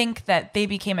I think that they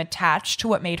became attached to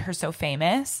what made her so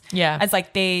famous. Yeah. As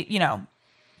like they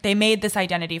made this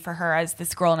identity for her as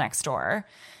this girl next door.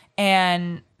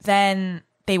 And then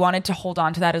they wanted to hold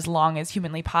on to that as long as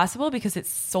humanly possible because it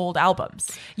sold albums.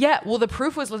 Yeah. Well, the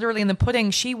proof was literally in the pudding.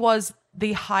 She was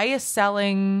the highest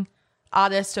selling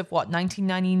artist of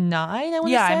 1999, I want to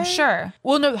say? Yeah, I'm sure.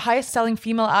 Well, no, highest selling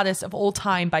female artist of all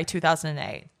time by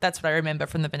 2008. That's what I remember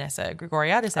from the Vanessa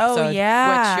Grigoriadis episode. Oh,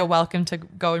 yeah. Which you're welcome to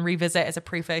go and revisit as a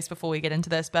preface before we get into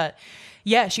this. But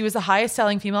yeah, she was the highest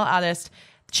selling female artist.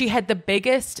 She had the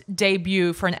biggest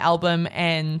debut for an album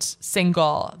and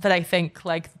single that I think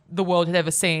like the world had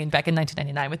ever seen back in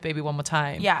 1999 with Baby One More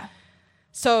Time. Yeah.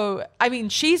 So, I mean,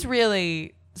 she's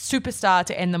really superstar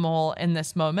to end them all in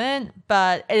this moment,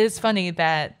 but it is funny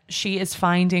that she is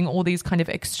finding all these kind of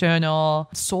external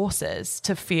sources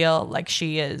to feel like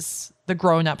she is the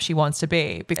grown-up she wants to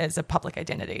be as a public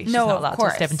identity. She's not allowed to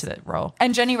step into that role.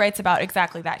 And Jenny writes about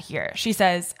exactly that here. She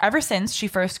says, ever since she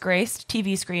first graced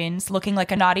TV screens looking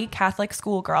like a naughty Catholic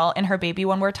schoolgirl in her Baby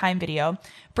One More Time video,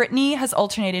 Britney has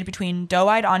alternated between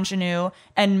doe-eyed ingenue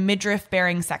and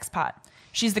midriff-bearing sexpot.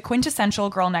 She's the quintessential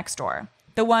girl next door.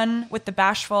 The one with the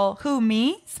bashful, who,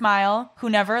 me, smile, who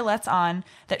never lets on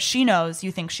that she knows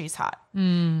you think she's hot.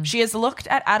 She has looked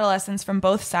at adolescence from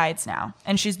both sides now,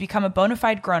 and she's become a bona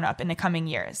fide grown-up in the coming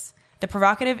years. The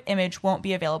provocative image won't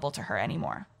be available to her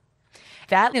anymore.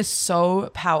 That is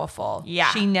so powerful.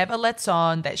 Yeah. She never lets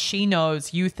on that she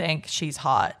knows you think she's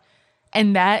hot.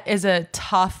 And that is a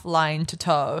tough line to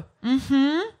toe.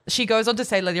 Mm-hmm. She goes on to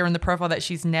say later in the profile that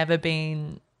she's never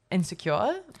been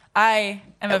insecure. I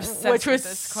am obsessed which was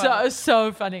with this quote.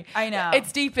 so funny. I know.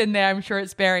 It's deep in there. I'm sure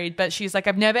it's buried. But she's like,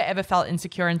 I've never ever felt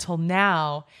insecure until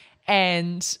now.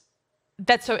 And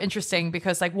that's so interesting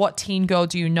because like what teen girl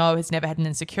do you know has never had an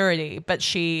insecurity? But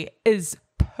she is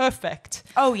perfect.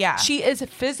 Oh, yeah. She is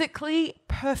physically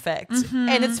perfect. Mm-hmm.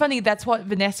 And it's funny. That's what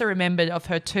Vanessa remembered of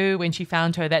her too when she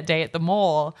found her that day at the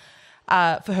mall.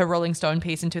 For her Rolling Stone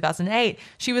piece in 2008,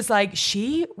 she was like,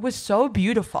 she was so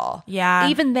beautiful. Yeah.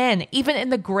 Even then, even in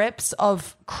the grips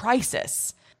of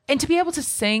crisis, And to be able to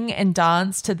sing and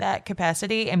dance to that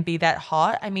capacity and be that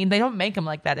hot, I mean, they don't make them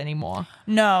like that anymore.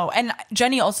 No. And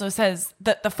Jenny also says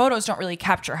that the photos don't really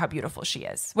capture how beautiful she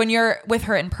is. When you're with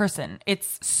her in person,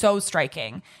 it's so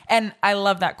striking. And I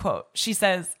love that quote. She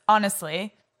says,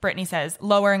 honestly, Britney says,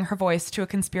 lowering her voice to a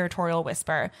conspiratorial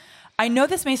whisper, I know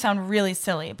this may sound really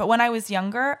silly, but when I was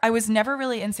younger, I was never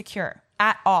really insecure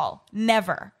at all.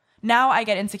 Never. Now I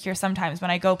get insecure sometimes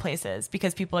when I go places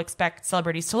because people expect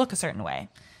celebrities to look a certain way.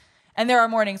 And there are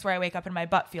mornings where I wake up and my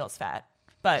butt feels fat.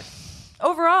 But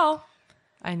overall,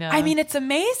 I know. I mean, it's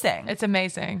amazing. It's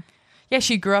amazing. Yeah,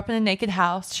 she grew up in a naked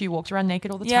house. She walked around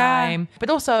naked all the time. But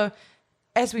also,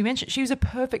 as we mentioned, she was a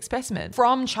perfect specimen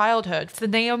from childhood. The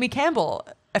Naomi Campbell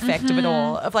effect of it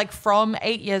all, of like from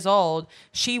 8 years old,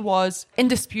 she was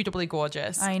indisputably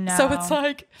gorgeous. I know. So it's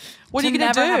like, what are you going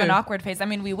to do? Never have an awkward phase. I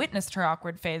mean, we witnessed her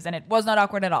awkward phase and it was not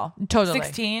awkward at all. Totally.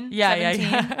 16, yeah, 17.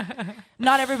 Yeah.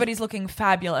 Not everybody's looking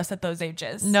fabulous at those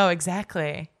ages. No,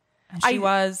 exactly. And she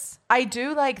was. I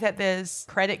do like that there's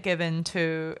credit given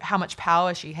to how much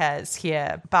power she has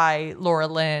here by Laura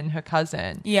Lynn, her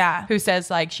cousin. Yeah. Who says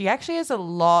like she actually has a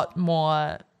lot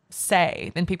more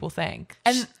say than people think.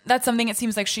 And that's something it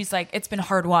seems like she's like, it's been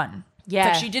hard won. Yeah.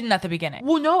 It's like she didn't at the beginning.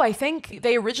 Well, no, I think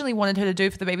they originally wanted her to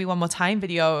do for the Baby One More Time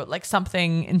video, like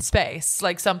something in space,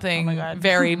 like something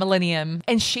very millennium.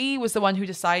 And she was the one who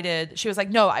decided, she was like,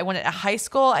 no, I want it at high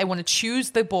school. I want to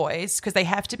choose the boys because they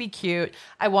have to be cute.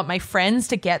 I want my friends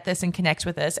to get this and connect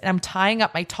with this. And I'm tying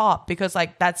up my top because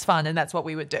like that's fun and that's what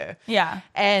we would do. Yeah.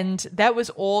 And that was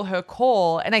all her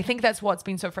call. And I think that's what's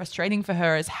been so frustrating for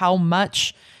her is how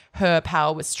much her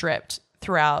power was stripped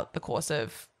throughout the course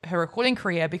of her recording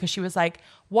career because she was like,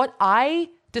 what I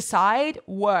decide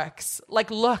works.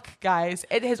 Like, look, guys,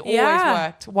 it has always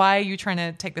worked. Why are you trying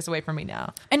to take this away from me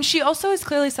now? And she also is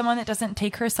clearly someone that doesn't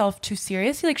take herself too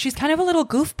seriously. Like, she's kind of a little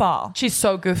goofball. She's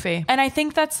so goofy. And I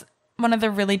think that's one of the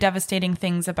really devastating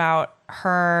things about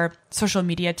her social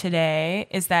media today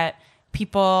is that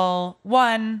people,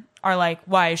 one, are like,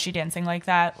 why is she dancing like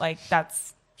that? Like,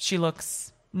 she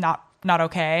looks not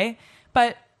okay.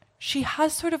 But she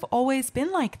has sort of always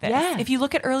been like this. Yeah. If you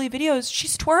look at early videos,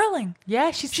 she's twirling. Yeah,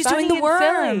 she's doing the worm.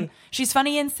 Silly. She's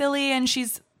funny and silly, and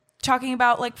she's talking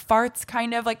about like farts,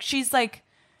 kind of like she's like.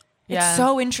 It's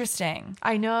so interesting.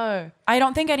 I know. I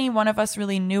don't think any one of us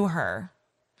really knew her.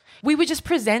 We were just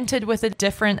presented with a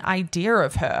different idea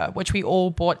of her, which we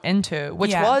all bought into,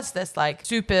 which was this like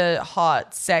super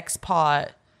hot sex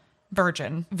pot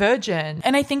virgin.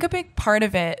 And I think a big part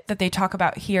of it that they talk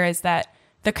about here is that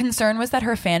the concern was that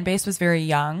her fan base was very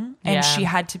young and she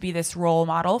had to be this role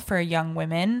model for young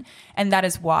women. And that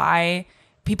is why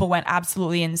people went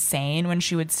absolutely insane when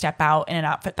she would step out in an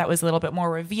outfit that was a little bit more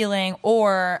revealing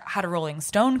or had a Rolling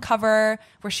Stone cover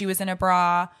where she was in a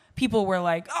bra. People were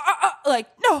like,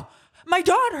 no, my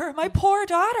daughter, my poor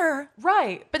daughter.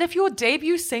 Right. But if your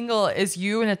debut single is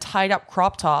you in a tied up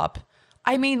crop top,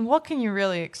 I mean, what can you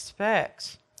really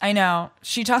expect? I know.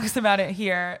 She talks about it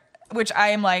here, which I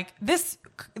am like, this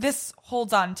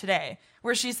holds on today,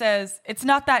 where she says, it's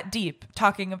not that deep,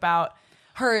 talking about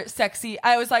her sexy.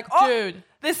 I was like, oh, dude,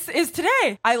 this is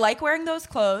today. I like wearing those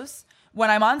clothes. When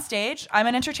I'm on stage, I'm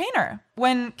an entertainer.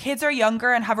 When kids are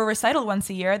younger and have a recital once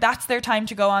a year, that's their time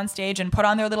to go on stage and put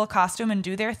on their little costume and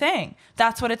do their thing.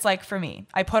 That's what it's like for me.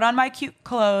 I put on my cute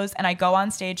clothes and I go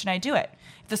on stage and I do it.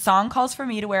 If the song calls for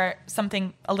me to wear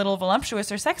something a little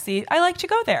voluptuous or sexy, I like to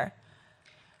go there.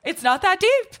 It's not that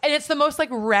deep. And it's the most like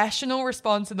rational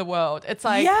response in the world. It's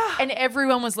like, and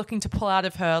everyone was looking to pull out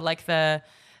of her like the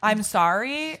I'm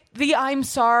sorry. I'm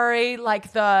sorry,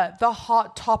 like the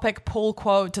hot topic pull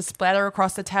quote to splatter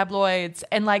across the tabloids.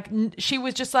 And like she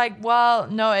was just like, well,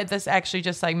 no, this actually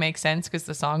just like makes sense because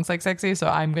the song's like sexy. So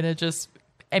I'm going to just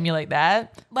emulate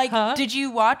that. Like, did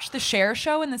you watch the Cher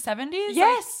show in the 70s?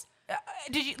 Yes.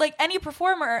 Did you like any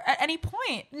performer at any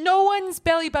point? No one's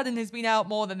belly button has been out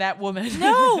more than that woman.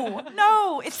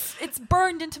 No, it's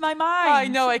burned into my mind. I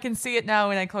know. I can see it now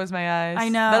when I close my eyes. I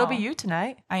know. That'll be you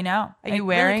tonight. I know. Are you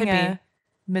wearing a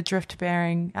midriff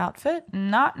bearing outfit?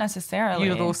 Not necessarily.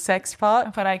 You little sex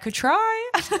pot. But I could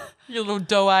try. You little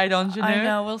doe-eyed ingenue. I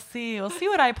know. We'll see. We'll see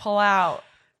what I pull out.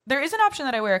 There is an option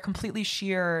that I wear a completely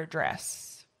sheer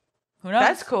dress. Who knows?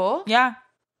 That's cool. Yeah.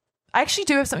 I actually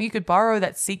do have something you could borrow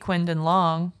that's sequined and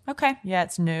long. Okay. Yeah,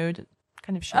 it's nude.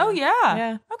 Kind of short. Oh, yeah.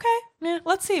 Yeah. Okay. Yeah.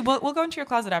 Let's see. We'll go into your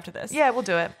closet after this. Yeah, we'll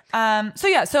do it.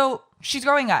 So she's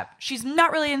growing up. She's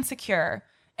not really insecure.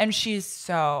 And she's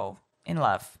so in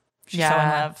love. She's so in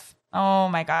love. Oh,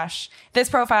 my gosh. This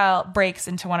profile breaks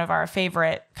into one of our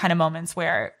favorite kind of moments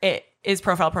where it is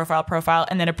profile,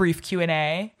 and then a brief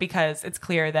Q&A, because it's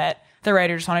clear that the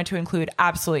writer just wanted to include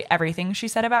absolutely everything she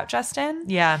said about Justin.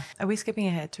 Yeah. Are we skipping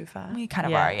ahead too far? We kind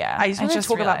of are, yeah. I just want to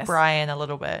talk about Brian a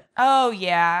little bit. Oh,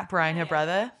 yeah. Brian, her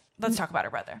brother. Let's talk about her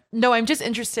brother. No, I'm just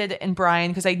interested in Brian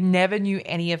because I never knew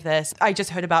any of this. I just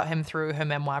heard about him through her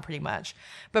memoir pretty much.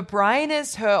 But Brian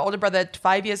is her older brother,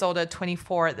 5 years older,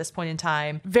 24 at this point in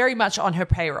time, very much on her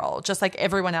payroll, just like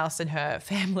everyone else in her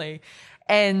family.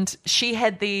 And she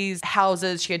had these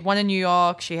houses. She had one in New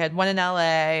York. She had one in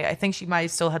LA. I think she might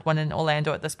have still had one in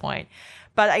Orlando at this point.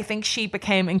 But I think she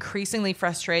became increasingly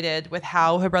frustrated with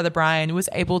how her brother Brian was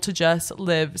able to just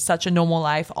live such a normal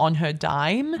life on her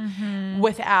dime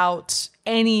without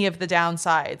any of the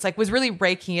downsides. Like, was really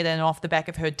raking it in off the back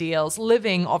of her deals,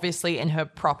 living obviously in her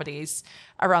properties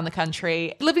around the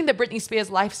country, living the Britney Spears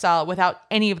lifestyle without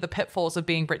any of the pitfalls of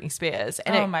being Britney Spears.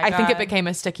 And I think it became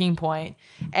a sticking point.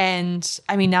 And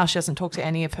I mean, now she doesn't talk to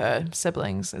any of her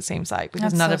siblings, it seems like,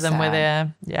 because none of them were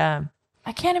there. Yeah.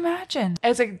 I can't imagine.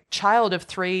 As a child of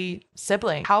 3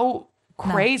 siblings, how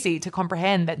crazy to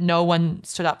comprehend that no one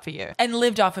stood up for you. And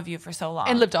lived off of you for so long.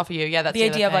 And lived off of you. Yeah, that's the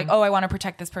idea of like, oh, I want to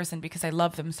protect this person because I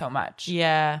love them so much.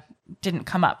 Yeah. Didn't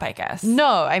come up, I guess.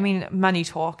 No, I mean, money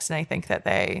talks, and I think that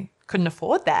they couldn't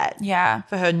afford that. Yeah.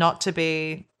 For her not to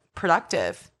be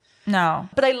productive. No.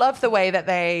 But I love the way that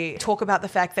they talk about the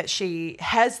fact that she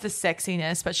has the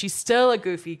sexiness, but she's still a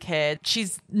goofy kid.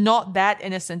 She's not that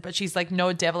innocent, but she's like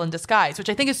no devil in disguise, which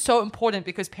I think is so important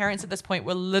because parents at this point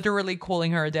were literally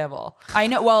calling her a devil. I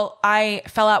know. Well, I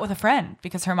fell out with a friend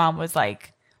because her mom was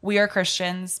like, we are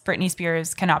Christians. Britney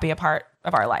Spears cannot be a part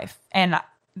of our life. And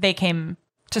they came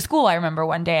to school, I remember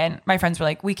one day, and my friends were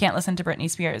like, we can't listen to Britney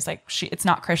Spears. Like, it's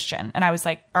not Christian. And I was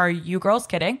like, are you girls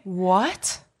kidding?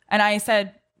 What? And I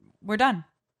said, we're done.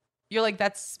 You're like,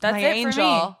 that's my it angel.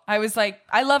 For me. I was like,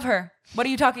 I love her. What are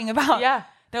you talking about? Yeah.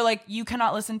 They're like, you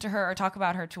cannot listen to her or talk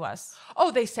about her to us. Oh,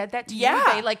 they said that to you? Yeah.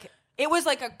 They like, it was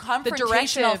like a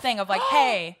confrontational thing of like,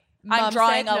 hey, I'm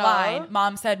drawing a line.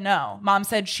 Mom said no. Mom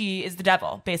said she is the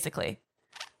devil, basically.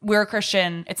 We're a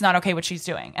Christian. It's not okay what she's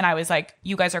doing. And I was like,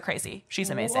 you guys are crazy.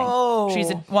 She's amazing. Whoa. She's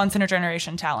a once in a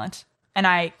generation talent. And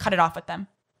I cut it off with them.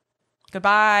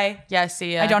 Goodbye. Yeah,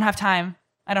 see ya. I don't have time.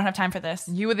 I don't have time for this.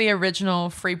 You were the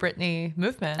original Free Britney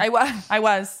movement. I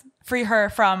was. Free her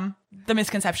from the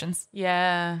misconceptions.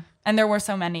 Yeah. And there were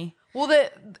so many. Well,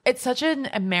 it's such an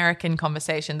American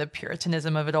conversation, the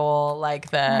puritanism of it all, like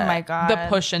oh my God. The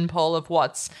push and pull of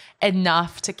what's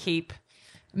enough to keep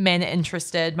men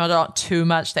interested, but not too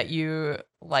much that you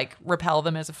like repel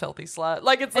them as a filthy slut.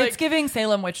 Like it's giving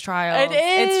Salem witch trials. It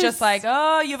is. It's just like,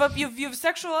 oh, you've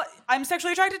sexual. I'm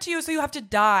sexually attracted to you, so you have to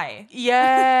die.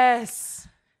 Yes.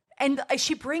 And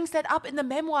she brings that up in the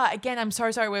memoir. Again, I'm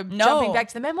sorry, we're jumping back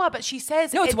to the memoir, but she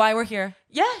says... No, it's why we're here.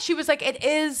 Yeah, she was like,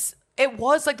 it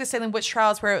was like the Salem witch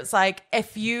trials where it was like,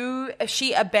 if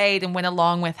she obeyed and went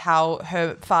along with how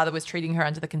her father was treating her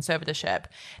under the conservatorship,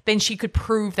 then she could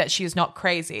prove that she is not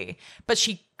crazy. But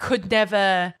she could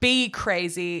never be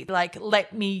crazy, like,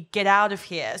 let me get out of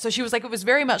here. So she was like, it was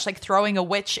very much like throwing a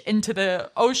witch into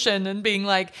the ocean and being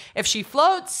like, if she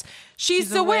floats,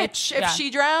 she's a witch. If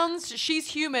she drowns, she's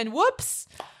human. Whoops.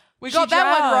 We got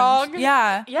that one wrong.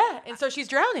 Yeah. Yeah. And so she's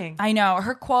drowning. I know.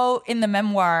 Her quote in the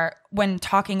memoir when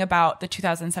talking about the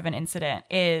 2007 incident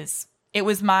is, it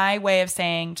was my way of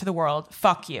saying to the world,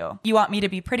 fuck you. You want me to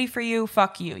be pretty for you?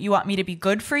 Fuck you. You want me to be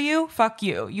good for you? Fuck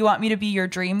you. You want me to be your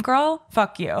dream girl?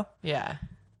 Fuck you. Yeah.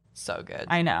 So good.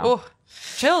 I know. Oh,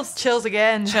 chills. Chills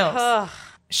again. Chills. Ugh.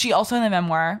 She also in the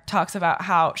memoir talks about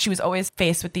how she was always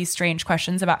faced with these strange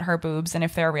questions about her boobs and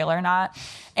if they're real or not.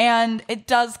 And it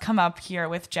does come up here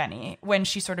with Jenny when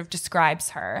she sort of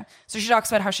describes her. So she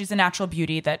talks about how she's a natural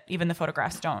beauty that even the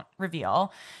photographs don't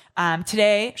reveal.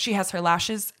 Today, she has her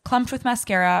lashes clumped with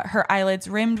mascara, her eyelids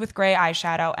rimmed with gray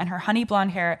eyeshadow, and her honey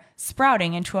blonde hair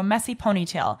sprouting into a messy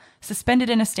ponytail, suspended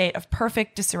in a state of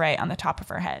perfect disarray on the top of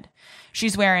her head.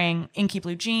 She's wearing inky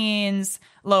blue jeans,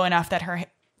 low enough that her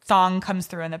thong comes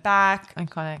through in the back.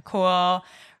 Iconic. Cool.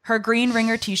 Her green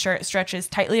ringer t-shirt stretches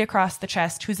tightly across the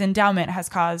chest, whose endowment has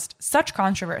caused such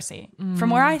controversy.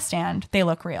 From where I stand, they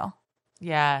look real.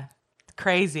 Yeah.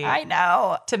 Crazy. I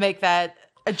know. To make that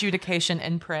adjudication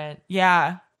in print.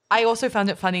 Yeah. I also found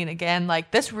it funny. And again,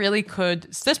 like this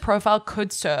profile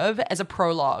could serve as a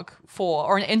prologue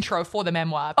or an intro for the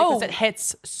memoir because it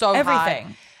hits so everything.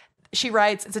 High. She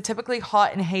writes, it's a typically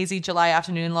hot and hazy July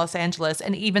afternoon in Los Angeles,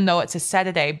 and even though it's a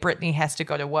Saturday, Britney has to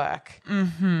go to work.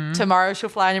 Mm-hmm. Tomorrow she'll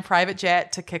fly in a private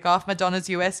jet to kick off Madonna's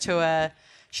US tour.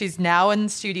 She's now in the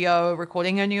studio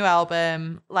recording her new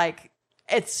album. Like,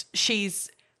 she's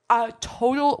a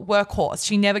total workhorse.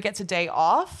 She never gets a day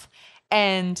off.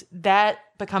 And that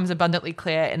becomes abundantly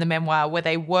clear in the memoir, where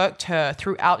they worked her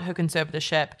throughout her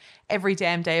conservatorship every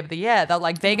damn day of the year. They're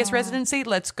like, Vegas residency,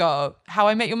 let's go. How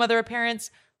I Met Your Mother appearance,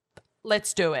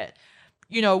 let's do it.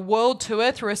 You know, world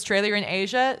tour through Australia and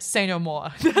Asia, say no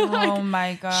more. Oh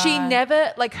my God. She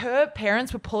never, like, her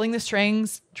parents were pulling the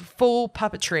strings, full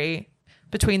puppetry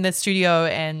between the studio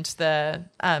and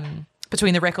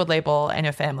between the record label and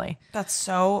her family. That's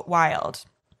so wild.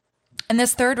 And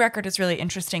this third record is really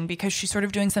interesting because she's sort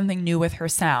of doing something new with her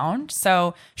sound.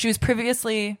 So she was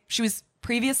previously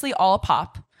all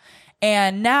pop.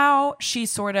 And now she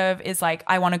sort of is like,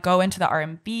 I want to go into the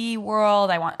R&B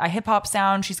world. I want a hip hop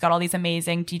sound. She's got all these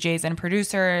amazing DJs and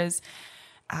producers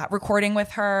recording with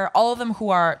her. All of them who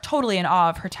are totally in awe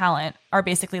of her talent are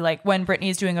basically like, when Britney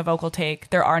is doing a vocal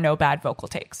take, there are no bad vocal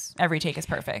takes. Every take is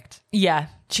perfect. Yeah.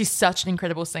 She's such an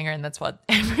incredible singer, and that's what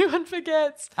everyone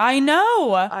forgets. I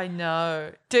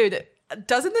know. Dude,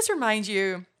 doesn't this remind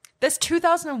you... This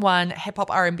 2001 hip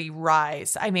hop R&B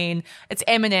rise. I mean, it's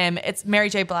Eminem, it's Mary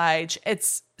J. Blige,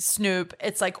 it's Snoop,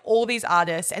 it's like all these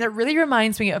artists. And it really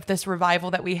reminds me of this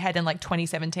revival that we had in like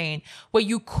 2017, where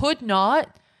you could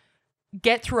not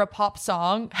get through a pop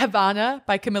song, Havana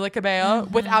by Camila Cabello,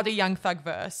 without a Young Thug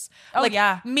verse. Oh, like,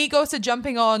 yeah. Migos are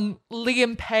jumping on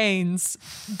Liam Payne's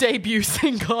debut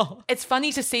single. It's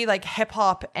funny to see like hip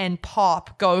hop and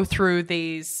pop go through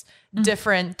these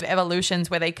different evolutions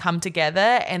where they come together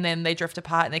and then they drift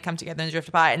apart, and they come together and drift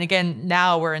apart. And again,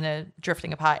 now we're in a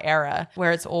drifting apart era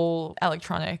where it's all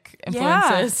electronic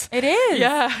influences. Yeah, it is.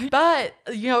 Yeah. But,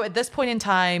 you know, at this point in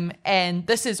time, and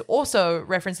this is also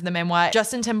referenced in the memoir,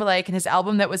 Justin Timberlake and his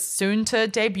album that was soon to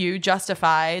debut,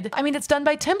 Justified. I mean, it's done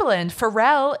by Timbaland.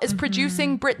 Pharrell is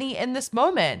producing Britney in this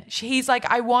moment. He's like,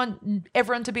 I want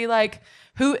everyone to be like,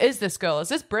 who is this girl? Is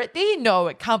this Britney? No,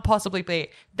 it can't possibly be.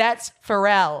 That's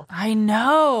Pharrell. I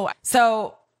know.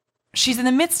 So she's in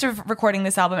the midst of recording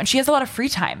this album, and she has a lot of free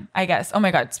time, I guess. Oh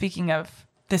my God. Speaking of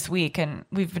this week, and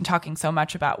we've been talking so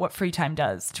much about what free time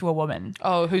does to a woman.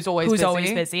 Oh, who's always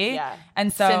busy. Yeah.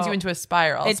 And so sends you into a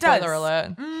spiral. It Spoiler does.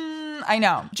 alert. I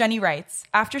know. Jenny writes,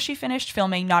 after she finished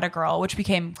filming Not a Girl, which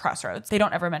became Crossroads. They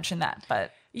don't ever mention that,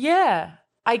 but yeah.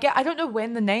 I don't know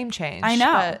when the name changed. I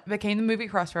know. But it became the movie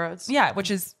Crossroads. yeah,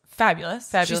 which is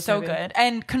fabulous. She's so movie. good.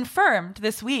 And confirmed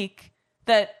this week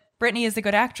that Britney is a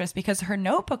good actress because her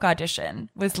Notebook audition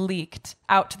was leaked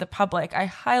out to the public. I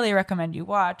highly recommend you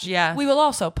watch. Yeah. We will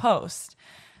also post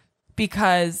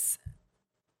because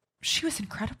she was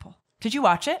incredible. Did you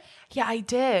watch it? Yeah, I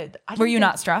did. Were you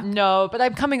not struck? No, but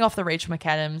I'm coming off the Rachel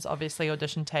McAdams, obviously,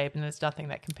 audition tape, and there's nothing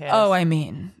that compares. Oh, I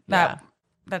mean,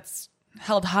 that's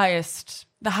held the highest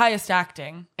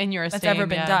acting in your esteem, that's ever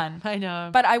been done. I know.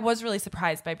 But I was really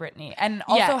surprised by Britney. And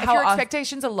also if your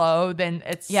expectations are low, then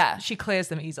she clears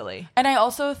them easily. And I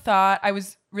also thought, I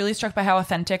was really struck by how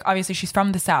authentic, obviously she's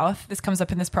from the South. This comes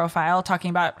up in this profile,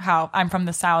 talking about how I'm from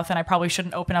the South and I probably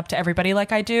shouldn't open up to everybody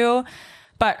like I do.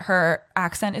 But her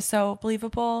accent is so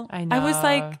believable. I know. I was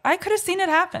like, I could have seen it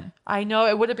happen. I know,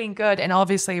 it would have been good. And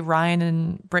obviously Ryan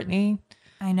and Britney,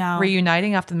 I know,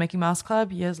 reuniting after the Mickey Mouse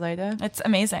Club years later. It's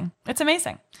amazing. It's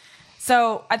amazing.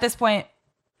 So at this point,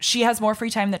 she has more free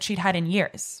time than she'd had in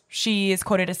years. She is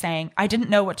quoted as saying, I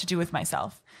didn't know what to do with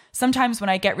myself. Sometimes when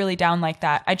I get really down like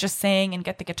that, I just sing and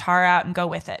get the guitar out and go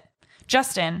with it.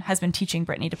 Justin has been teaching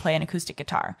Britney to play an acoustic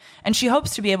guitar, and she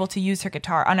hopes to be able to use her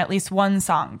guitar on at least one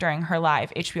song during her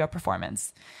live HBO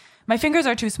performance. My fingers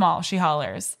are too small, she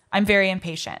hollers. I'm very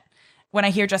impatient. When I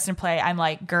hear Justin play, I'm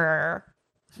like, grrr.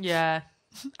 Yeah.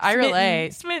 I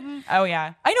relate. Smitten. Oh,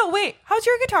 yeah. I know. Wait, how's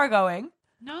your guitar going?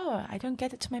 No, I don't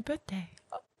get it to my birthday.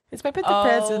 It's my birthday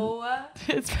present.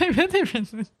 It's my birthday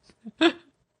present. I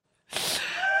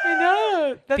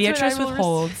know. That's Beatrice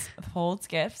withholds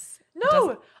gifts.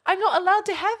 No, I'm not allowed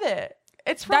to have it.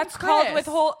 It's from That's Chris. called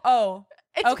withhold. Oh.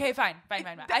 Okay, fine.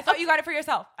 I thought you got it for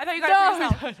yourself. And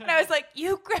I was like,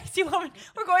 you crazy woman.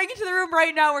 We're going into the room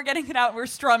right now. We're getting it out. We're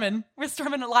strumming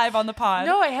it live on the pod.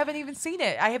 No, I haven't even seen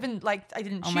it. I didn't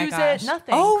choose it.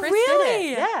 Nothing. Oh, Chris really?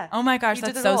 did it. Yeah. Oh my gosh,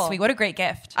 that's so sweet. What a great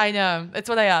gift. I know. It's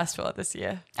what I asked for this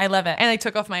year. I love it. And I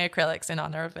took off my acrylics in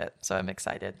honor of it. So I'm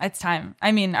excited. It's time.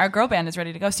 I mean, our girl band is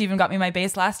ready to go. Steven got me my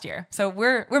bass last year. So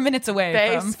we're minutes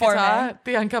away from guitar,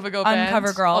 the Uncover Girl band.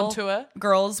 Uncover Girl. On tour.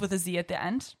 Girls with a Z at the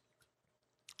end.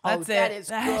 That's it. That is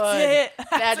good.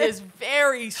 That is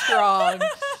very strong.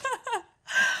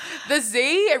 The Z,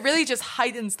 it really just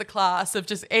heightens the class of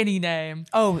just any name.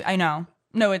 Oh, I know.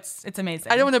 No, it's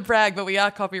amazing. I don't want to brag, but we are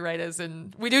copywriters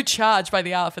and we do charge by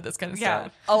the hour for this kind of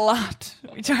stuff. A lot.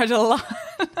 We charge a lot.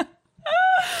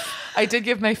 I did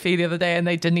give my fee the other day and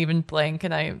they didn't even blink.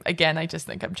 And I just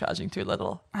think I'm charging too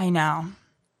little. I know.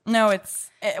 No,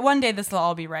 one day this will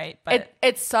all be right. But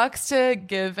it sucks to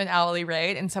give an hourly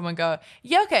rate and someone go,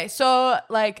 yeah, okay, so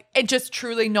like it just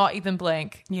truly not even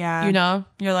blink. Yeah. You know?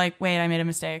 You're like, wait, I made a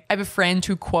mistake. I have a friend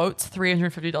who quotes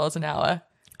 $350 an hour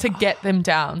to get them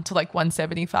down to like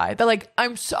 175. They're like,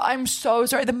 I'm so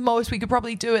sorry. The most we could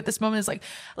probably do at this moment is like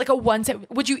a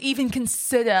would you even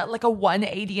consider like a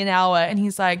 180 an hour? And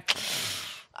he's like,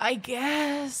 I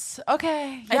guess.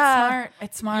 Okay. Yeah.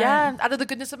 It's smart. Yeah. Out of the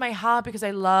goodness of my heart, because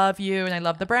I love you and I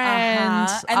love the brand,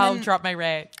 And I'll then, drop my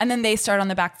rate. And then they start on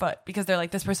the back foot because they're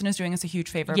like, this person is doing us a huge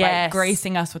favor by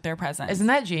gracing us with their presence. Isn't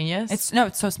that genius?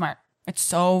 It's so smart. It's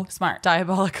so smart.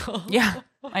 Diabolical. Yeah.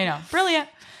 I know. Brilliant.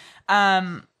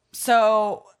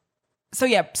 So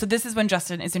this is when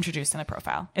Justin is introduced in the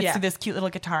profile. It's this cute little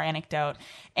guitar anecdote.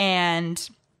 And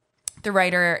the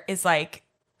writer is like,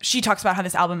 she talks about how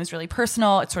this album is really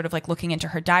personal. It's sort of like looking into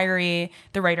her diary.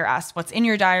 The writer asks, what's in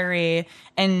your diary?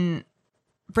 And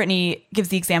Britney gives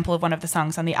the example of one of the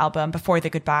songs on the album, Before the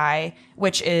Goodbye,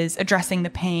 which is addressing the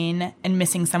pain and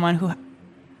missing someone who...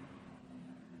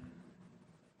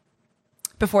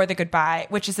 Before the Goodbye,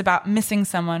 which is about missing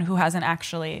someone who hasn't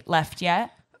actually left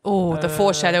yet. Oh, the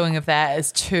foreshadowing of that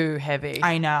is too heavy.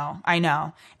 I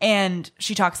know. And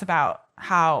she talks about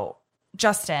how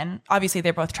Justin, obviously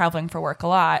they're both traveling for work a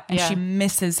lot, and she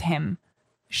misses him.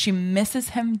 She misses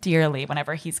him dearly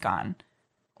whenever he's gone.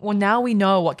 Well, now we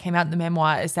know what came out in the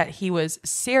memoir is that he was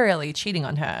serially cheating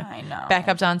on her. I know.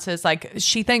 Backup dancers, like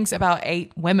she thinks about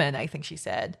 8 women, I think she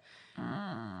said.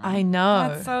 I know.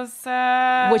 That's so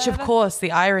sad. Which, of course,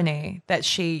 the irony that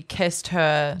she kissed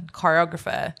her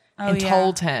choreographer and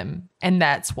told him, and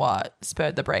that's what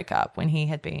spurred the breakup when he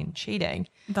had been cheating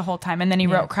the whole time. And then he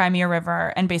wrote Cry Me a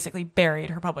River and basically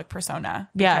buried her public persona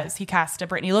because he cast a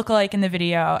Britney lookalike in the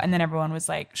video, and then everyone was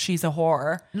like, she's a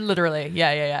whore. Literally.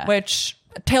 Yeah. Which,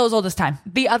 tale as old as time.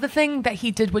 The other thing that he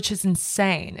did, which is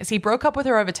insane, is he broke up with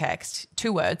her over text.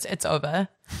 2 words, it's over.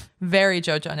 Very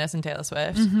Joe Jonas and Taylor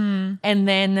Swift. Mm-hmm. And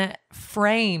then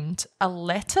framed a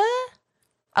letter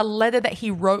that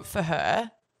he wrote for her,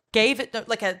 gave it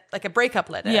like a breakup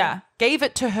letter. Yeah. Gave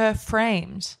it to her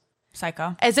framed.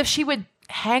 Psycho. As if she would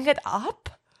hang it up.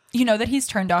 You know that he's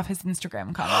turned off his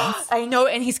Instagram comments. I know,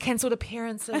 and he's canceled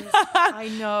appearances. I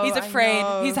know. He's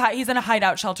afraid. He's in a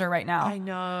hideout shelter right now. I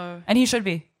know. And he should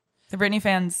be. The Britney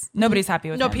fans, nobody's happy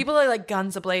with him. No, people are like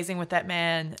guns a-blazing with that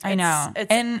man. I know.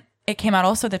 And it came out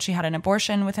also that she had an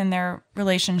abortion within their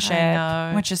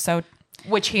relationship,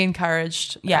 which he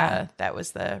encouraged. Yeah. That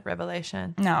was the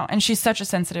revelation. No, and she's such a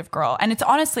sensitive girl. And it's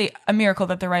honestly a miracle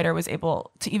that the writer was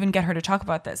able to even get her to talk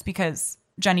about this, because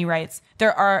Jenny writes,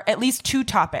 there are at least 2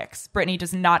 topics Britney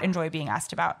does not enjoy being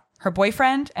asked about: her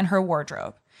boyfriend and her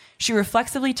wardrobe. She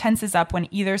reflexively tenses up when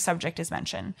either subject is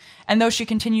mentioned. And though she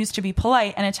continues to be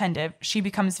polite and attentive, she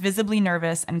becomes visibly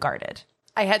nervous and guarded.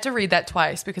 I had to read that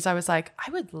twice because I was like,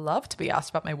 I would love to be asked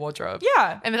about my wardrobe.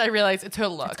 Yeah. And then I realized it's her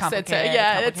looks. It's complicated.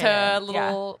 It's her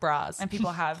little bras. And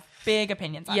people have big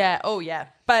opinions on it. Yeah. Oh, yeah.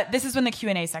 But this is when the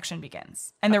Q&A section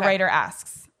begins. And the writer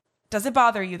asks, does it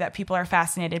bother you that people are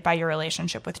fascinated by your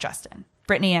relationship with Justin?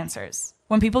 Britney answers,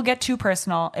 when people get too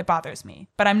personal, it bothers me.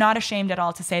 But I'm not ashamed at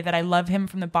all to say that I love him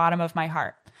from the bottom of my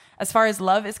heart. As far as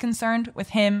love is concerned,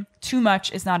 with him, too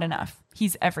much is not enough.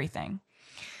 He's everything.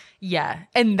 Yeah.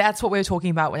 And that's what we're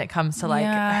talking about when it comes to like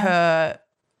her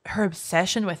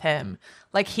obsession with him.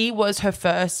 Like he was her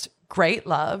first great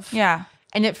love. Yeah.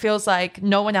 And it feels like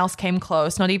no one else came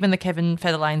close, not even the Kevin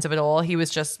Federlines of it all. He was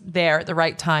just there at the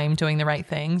right time doing the right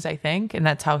things, I think. And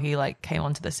that's how he like came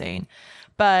onto the scene.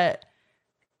 But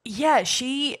yeah,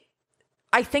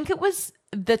 I think it was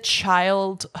the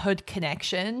childhood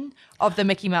connection of the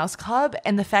Mickey Mouse Club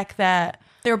and the fact that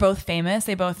they were both famous.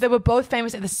 They were both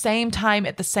famous at the same time,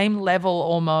 at the same level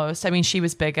almost. I mean, she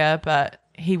was bigger, but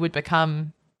he would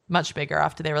become much bigger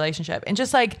after their relationship. And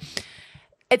just like,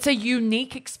 it's a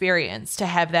unique experience to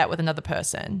have that with another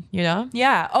person, you know?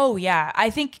 Yeah. Oh, yeah. I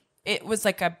think it was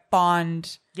like a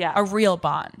bond. Yeah. A real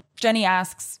bond. Jenny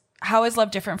asks, how is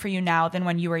love different for you now than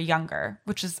when you were younger?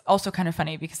 Which is also kind of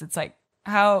funny because it's like,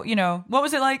 how, what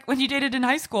was it like when you dated in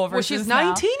high school versus she's now?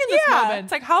 19 in this moment.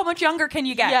 It's like, how much younger can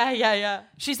you get? Yeah.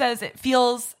 She says it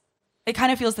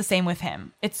kind of feels the same with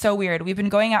him. It's so weird. We've been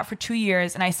going out for 2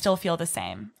 years and I still feel the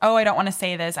same. Oh, I don't want to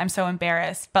say this. I'm so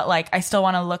embarrassed. But like, I still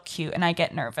want to look cute and I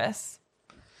get nervous.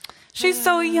 She's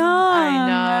so young. I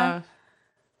know.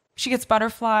 She gets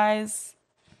butterflies.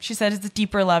 She said it's a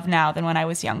deeper love now than when I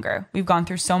was younger. We've gone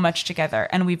through so much together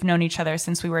and we've known each other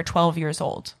since we were 12 years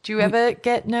old. Do you ever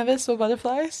get nervous or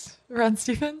butterflies around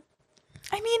Stephen?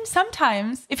 I mean,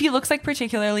 sometimes if he looks like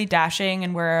particularly dashing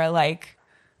and we're like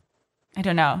I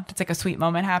don't know. It's like a sweet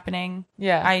moment happening.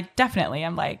 Yeah. I definitely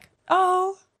am like,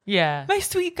 oh, yeah, my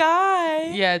sweet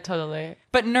guy. Yeah, totally.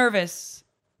 But nervous,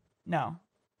 no.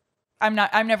 I'm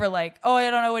never like, oh, I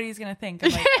don't know what he's going to think.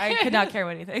 I'm like, I could not care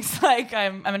what he thinks. Like,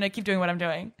 I'm going to keep doing what I'm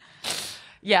doing.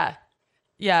 Yeah.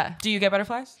 Yeah. Do you get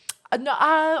butterflies?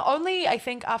 No, only I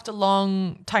think after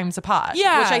long times apart.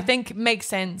 Yeah. Which I think makes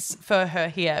sense for her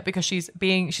here because she's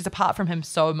apart from him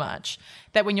so much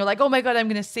that when you're like, oh my God, I'm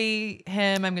going to see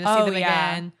him, I'm going to see them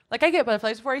again. Like I get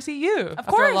butterflies before I see you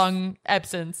after a long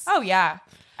absence. Oh yeah,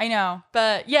 I know.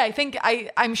 But yeah, I think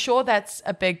I'm sure that's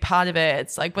a big part of it.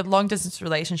 It's like with long distance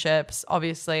relationships,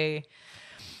 obviously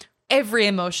every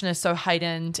emotion is so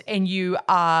heightened and you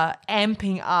are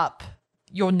amping up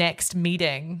your next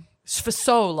meeting for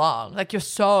so long. Like you're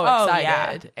so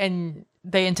excited and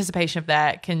the anticipation of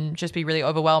that can just be really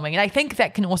overwhelming. And I think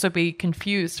that can also be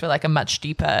confused for like a much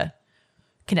deeper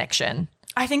connection.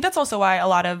 I think that's also why a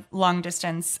lot of long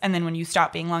distance, and then when you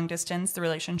stop being long distance, the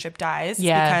relationship dies.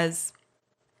 Yeah. Because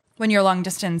when you're long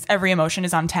distance, every emotion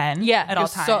is on 10 at all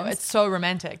times. It's so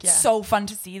romantic. Yeah. So fun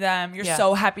to see them. You're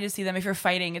so happy to see them. If you're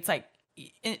fighting, it's like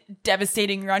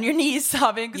devastating. You're on your knees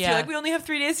sobbing because you're like, we only have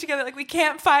 3 days together. Like we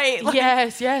can't fight. Like,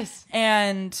 yes.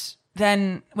 And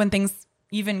then when things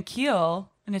even keel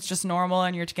and it's just normal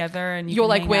and you're together and you're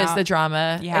like, where's the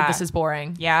drama? Yeah. This is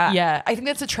boring. Yeah. I think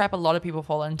that's a trap a lot of people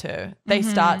fall into. They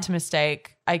start to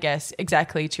mistake, I guess,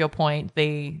 exactly to your point,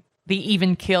 the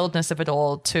even keeledness of it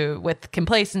all with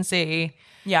complacency.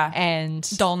 Yeah. And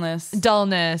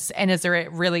dullness. And is there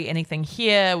really anything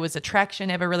here? Was attraction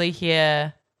ever really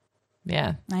here?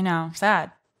 Yeah. I know.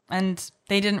 Sad. And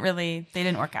they didn't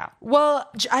work out. Well,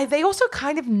 they also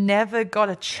kind of never got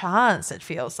a chance, it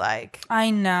feels like. I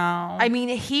know. I mean,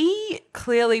 he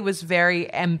clearly was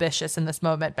very ambitious in this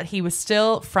moment, but he was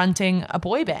still fronting a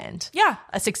boy band. Yeah.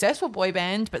 A successful boy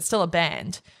band, but still a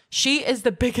band. She is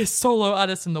the biggest solo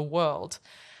artist in the world.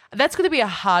 That's going to be a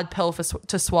hard pill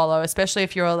to swallow, especially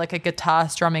if you're like a guitar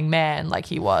strumming man like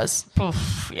he was.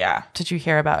 Oof, yeah. Did you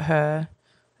hear about her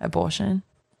abortion?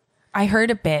 I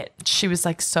heard a bit. She was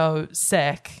like so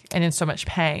sick and in so much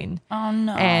pain. Oh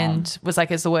no. And was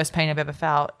like, it's the worst pain I've ever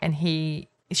felt. And she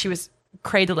was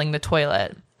cradling the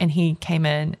toilet and he came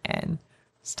in and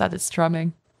started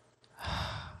strumming.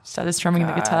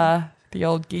 The guitar, the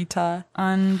old guitar.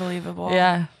 Unbelievable.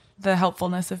 Yeah. The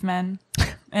helpfulness of men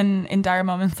in dire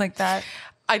moments like that.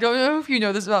 I don't know if you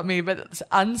know this about me, but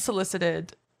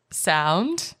unsolicited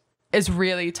sound is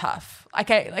really tough. I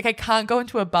can't go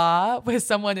into a bar where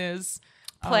someone is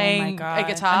playing a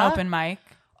guitar. An open mic.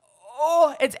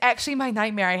 Oh, it's actually my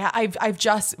nightmare. I've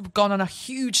just gone on a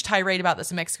huge tirade about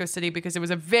this in Mexico City because it was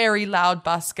a very loud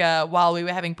busker while we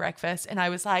were having breakfast. And I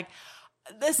was like,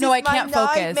 I can't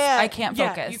focus. I can't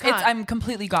Yeah, focus. you can't. I'm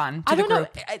completely gone. I don't know.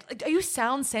 Are you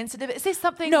sound sensitive? Is there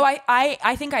something? No,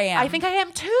 I think I am. I think I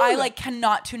am too. I like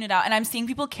cannot tune it out. And I'm seeing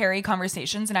people carry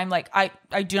conversations and I'm like,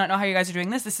 I do not know how you guys are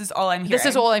doing this. This is all I'm hearing. This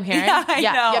is all I'm hearing. Yeah, I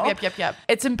know. Yep.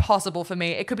 It's impossible for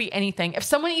me. It could be anything. If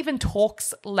someone even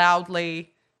talks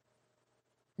loudly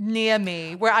near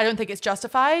me where I don't think it's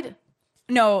justified.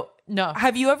 No. No.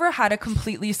 Have you ever had a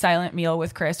completely silent meal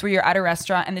with Chris where you're at a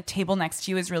restaurant and the table next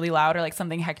to you is really loud or like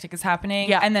something hectic is happening?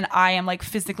 Yeah. And then I am like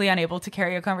physically unable to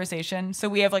carry a conversation. So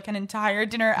we have like an entire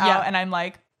dinner out and I'm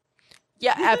like.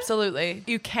 Yeah, absolutely.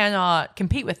 You cannot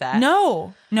compete with that.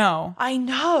 No. I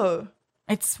know.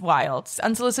 It's wild. It's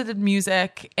unsolicited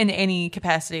music in any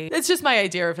capacity. It's just my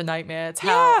idea of a nightmare. It's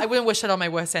how I wouldn't wish it on my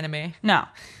worst enemy. No.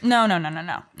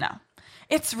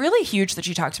 It's really huge that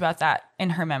she talked about that in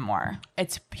her memoir.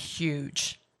 It's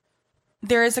huge.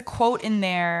 There is a quote in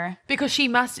there. Because she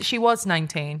was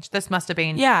 19. This must have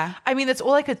been. Yeah. I mean, that's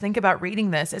all I could think about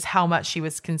reading this is how much she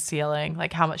was concealing,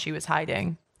 like how much she was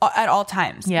hiding. At all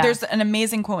times. Yeah. There's an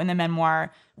amazing quote in the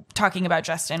memoir talking about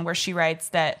Justin where she writes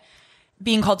that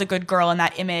being called a good girl in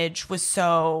that image was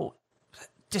so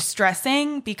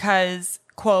distressing because,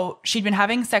 quote, she'd been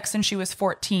having sex since she was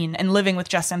 14 and living with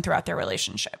Justin throughout their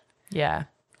relationship. Yeah.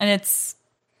 And it's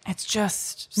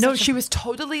just... No, she was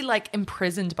totally like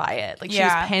imprisoned by it. Like she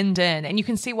was penned in. And you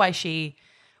can see why she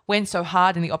went so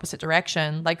hard in the opposite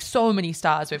direction. Like so many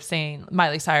stars we've seen,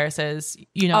 Miley Cyrus's,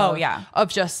 of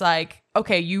just like,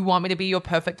 okay, you want me to be your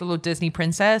perfect little Disney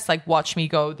princess? Like watch me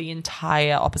go the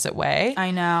entire opposite way.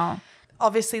 I know.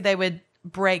 Obviously they would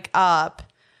break up.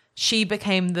 She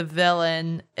became the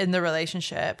villain in the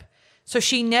relationship. So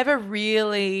she never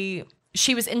really...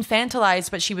 She was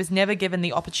infantilized, but she was never given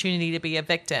the opportunity to be a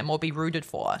victim or be rooted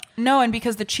for. No, and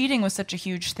because the cheating was such a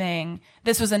huge thing,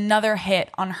 this was another hit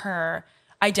on her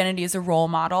identity as a role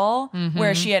model,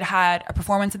 where she had a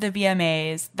performance at the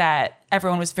VMAs that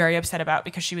everyone was very upset about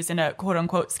because she was in a quote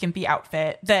unquote skimpy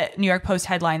outfit. The New York Post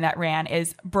headline that ran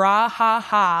is "Bra ha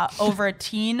ha over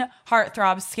teen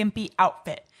heartthrob skimpy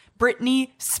outfit. Britney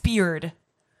speared."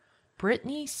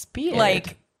 Britney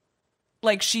speared?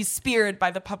 Like she's speared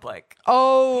by the public.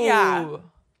 Oh. Yeah.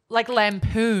 Like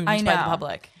lampooned by the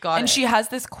public. Got it. And she has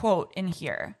this quote in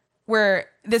here where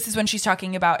this is when she's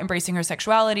talking about embracing her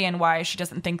sexuality and why she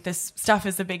doesn't think this stuff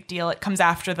is a big deal. It comes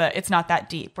after it's not that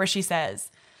deep, where she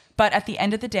says, "But at the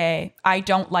end of the day, I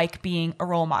don't like being a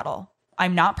role model.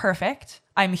 I'm not perfect.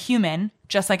 I'm human,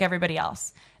 just like everybody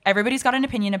else. Everybody's got an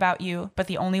opinion about you, but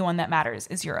the only one that matters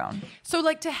is your own." So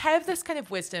like to have this kind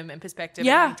of wisdom and perspective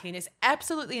at 19 is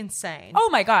absolutely insane. Oh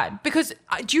my God. Because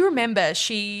do you remember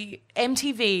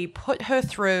MTV put her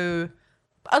through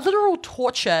a literal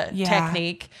torture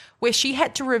technique where she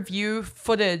had to review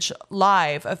footage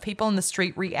live of people in the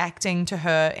street reacting to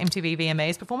her MTV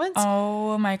VMAs performance.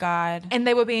 Oh my God. And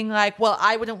they were being like, well,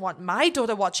 I wouldn't want my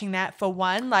daughter watching that for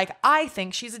one. Like, I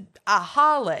think she's a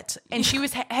harlot. And she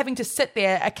was having to sit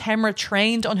there, a camera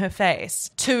trained on her face,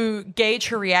 to gauge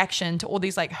her reaction to all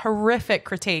these like horrific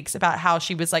critiques about how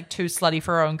she was like too slutty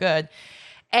for her own good.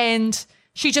 And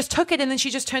she just took it and then she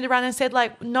just turned around and said,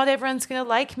 like, not everyone's going to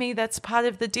like me. That's part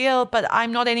of the deal. But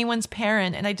I'm not anyone's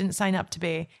parent and I didn't sign up to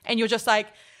be. And you're just like,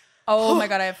 oh my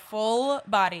God, I have full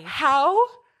body. How?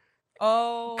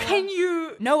 Oh. Can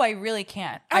you? No, I really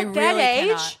can't. At that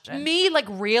age, me like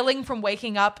reeling from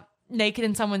waking up naked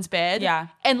in someone's bed. Yeah.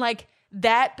 And like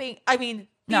that being, I mean,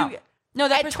 no,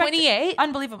 that at 28,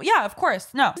 unbelievable. Yeah, of course.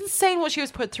 No, it's insane what she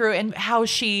was put through and how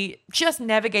she just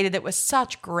navigated it with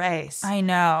such grace. I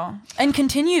know, and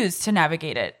continues to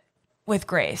navigate it with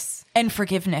grace and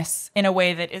forgiveness in a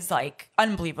way that is like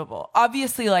unbelievable.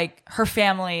 Obviously, like her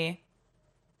family,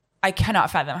 I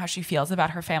cannot fathom how she feels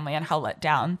about her family and how let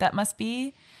down that must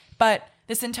be. But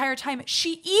this entire time,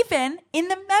 she even in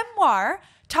the memoir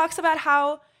talks about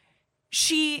how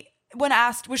she, when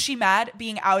asked, was she mad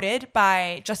being outed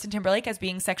by Justin Timberlake as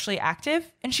being sexually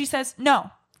active? And she says,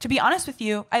 no, to be honest with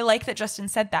you, I like that Justin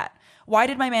said that. Why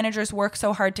did my managers work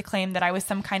so hard to claim that I was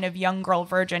some kind of young girl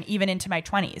virgin even into my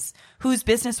 20s? Whose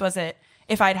business was it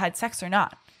if I'd had sex or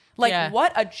not? Like,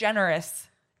 what a generous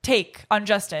take on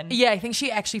Justin. Yeah, I think she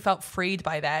actually felt freed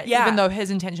by that. Yeah. Even though his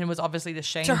intention was obviously to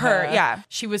shame to her. Yeah.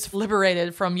 She was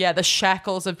liberated from, the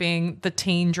shackles of being the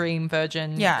teen dream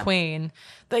virgin queen.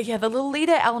 The little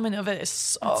leader element of it is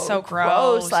so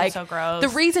gross. Like, it's so gross. The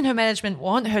reason her management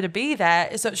want her to be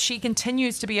that is that she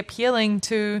continues to be appealing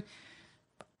to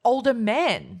older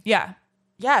men. Yeah.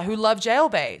 Yeah, who love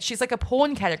jailbait. She's like a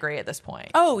porn category at this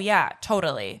point. Oh, yeah,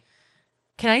 totally.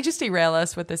 Can I just derail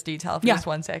us with this detail for just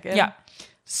 1 second? Yeah.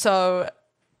 So,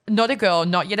 Not a Girl,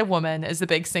 Not Yet a Woman is the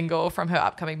big single from her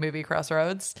upcoming movie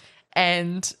Crossroads.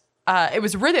 And it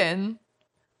was written,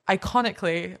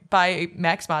 iconically, by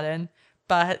Max Martin,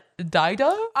 but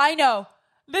Dido? I know.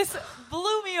 This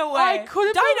blew me away. I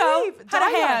couldn't believe had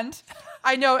a hand.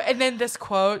 I know. And then this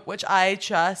quote, which I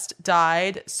just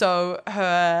died. So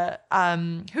her,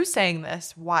 who's saying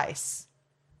this? Weiss.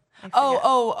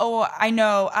 I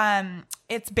know.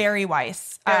 It's Barry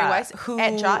Weiss. Barry Weiss? Who,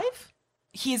 at Jive?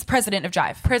 He's president of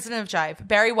Jive. President of Jive.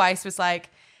 Barry Weiss was like,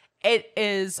 it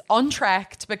is on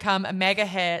track to become a mega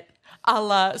hit, a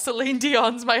la Celine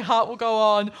Dion's My Heart Will Go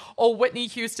On or Whitney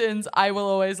Houston's I Will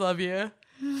Always Love You.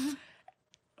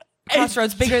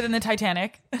 Crossroads, bigger than the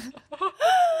Titanic.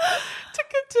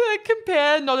 To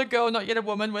compare Not a Girl, Not Yet a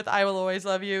Woman with I Will Always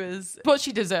Love You is what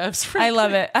she deserves. Frankly. I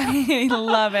love it. I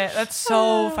love it. That's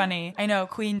so funny. I know,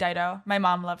 Queen Dido. My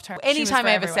mom loved her. Anytime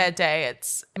I have a sad day,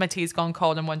 it's my tea's gone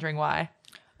cold and wondering why.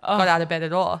 Got out of bed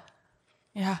at all.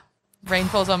 Yeah. Rain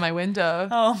falls on my window.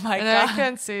 Oh my God. And I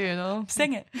can't see,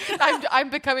 Sing it.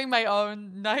 I'm becoming my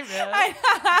own nightmare.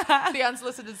 The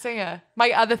unsolicited singer.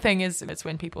 My other thing is it's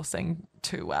when people sing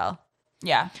too well.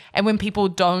 Yeah. And when people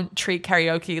don't treat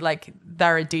karaoke like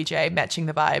they're a DJ matching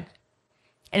the vibe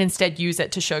and instead use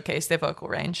it to showcase their vocal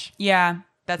range. Yeah.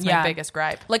 That's my biggest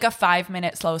gripe. Like a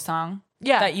 5-minute slow song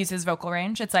that uses vocal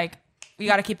range. It's like, you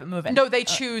got to keep it moving. No, they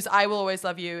choose I Will Always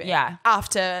Love You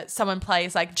after someone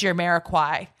plays like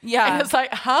Jamiroquai. Yeah. And it's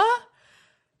like, huh?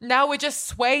 Now we're just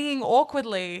swaying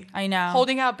awkwardly. I know.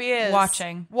 Holding our beers.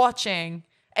 Watching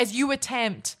as you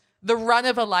attempt the run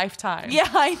of a lifetime. Yeah,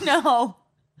 I know.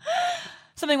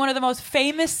 Something one of the most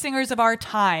famous singers of our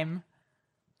time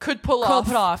could pull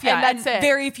off. Yeah, and that's it.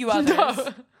 Very few others.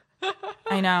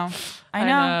 No. I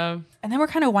know. And then we're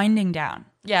kind of winding down.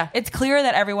 Yeah. It's clear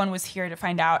that everyone was here to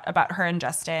find out about her and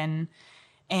Justin.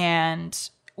 And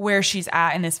where she's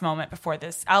at in this moment before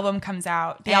this album comes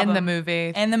out. The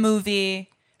movie. And the movie.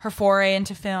 Her foray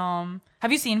into film.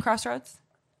 Have you seen Crossroads?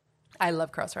 I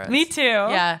love Crossroads. Me too.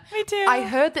 Yeah. Me too. I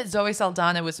heard that Zoe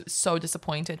Saldana was so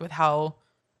disappointed with how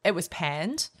it was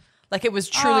panned. Like it was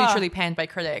truly panned by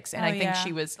critics. And I think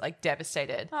she was like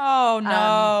devastated. Oh,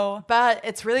 no. But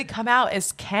it's really come out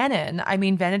as canon. I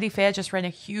mean, Vanity Fair just ran a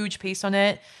huge piece on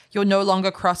it. You're no longer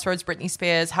Crossroads Britney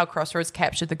Spears, how Crossroads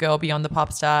captured the girl beyond the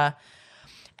pop star.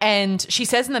 And she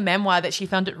says in the memoir that she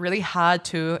found it really hard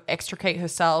to extricate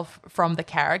herself from the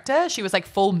character. She was like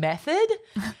full method.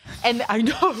 And I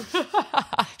know.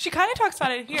 She kind of talks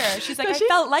about it here. She's like, I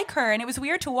felt like her and it was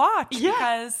weird to watch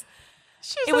because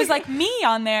it was like me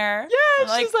on there.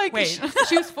 Yeah, she's like, wait.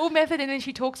 She was full method. And then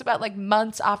she talks about like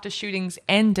months after shootings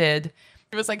ended.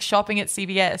 It was like shopping at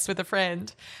CVS with a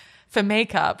friend for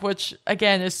makeup, which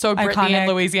again is so Britney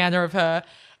and Louisiana of her.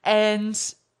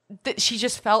 And she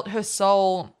just felt her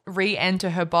soul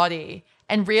re-enter her body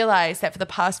and realized that for the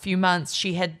past few months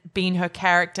she had been her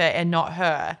character and not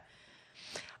her.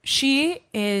 She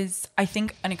is, I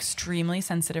think, an extremely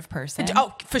sensitive person.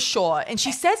 Oh, for sure. And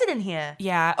she says it in here.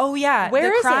 Yeah. Oh, yeah.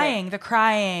 Where is the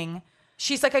crying.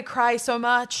 She's like, I cry so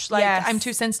much. Like, I'm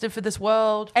too sensitive for this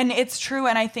world. And it's true.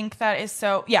 And I think that is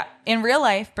so, in real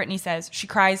life, Britney says she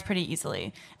cries pretty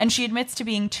easily. And she admits to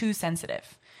being too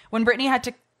sensitive. When Britney had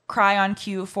to cry on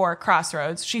cue for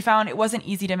Crossroads, she found it wasn't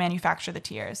easy to manufacture the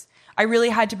tears. I really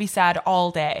had to be sad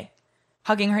all day,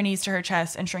 hugging her knees to her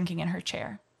chest and shrinking in her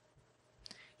chair.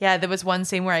 Yeah, there was one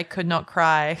scene where I could not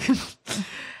cry.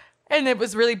 And it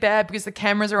was really bad because the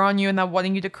cameras are on you and they're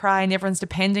wanting you to cry and everyone's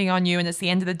depending on you and it's the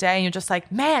end of the day and you're just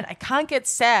like, man, I can't get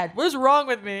sad. What is wrong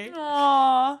with me?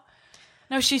 Aww.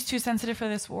 No, she's too sensitive for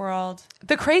this world.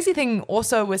 The crazy thing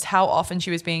also was how often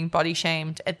she was being body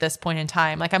shamed at this point in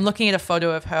time. Like I'm looking at a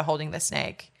photo of her holding the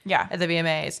snake at the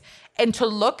VMAs. And to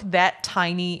look that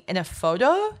tiny in a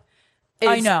photo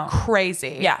is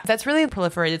crazy. Yeah. That's really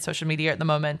proliferated social media at the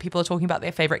moment. People are talking about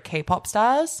their favorite K-pop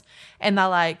stars. And they're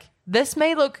like, this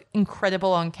may look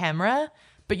incredible on camera,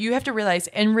 but you have to realize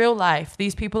in real life,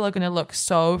 these people are going to look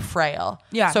so frail.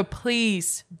 Yeah. So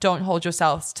please don't hold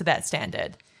yourselves to that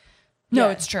standard. No,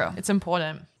 it's true. It's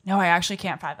important. No, I actually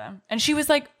can't fathom. And she was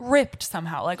like ripped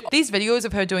somehow. Like these videos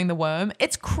of her doing the worm,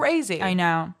 it's crazy. I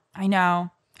know.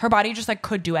 Her body just like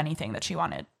could do anything that she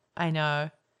wanted. I know.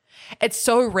 It's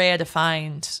so rare to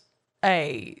find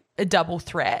a double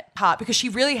threat part because she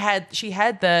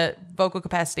had the vocal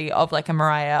capacity of like a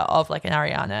Mariah, of like an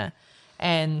Ariana.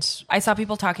 And I saw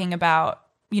people talking about,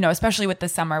 especially with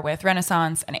this summer with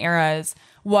Renaissance and Eras,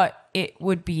 what it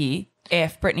would be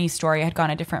if Britney's story had gone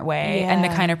a different way and the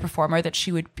kind of performer that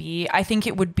she would be. I think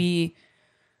it would be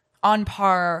on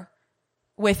par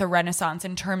with a Renaissance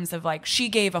in terms of like she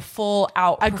gave a full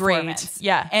out performance.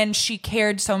 Yeah. And she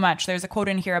cared so much. There's a quote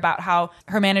in here about how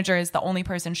her manager is the only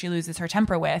person she loses her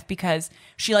temper with because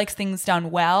she likes things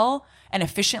done well and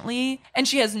efficiently, and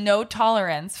she has no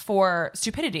tolerance for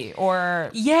stupidity or...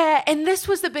 Yeah, and this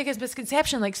was the biggest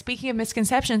misconception. Like, speaking of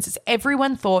misconceptions, is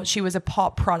everyone thought she was a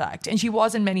pop product, and she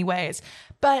was in many ways.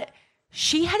 But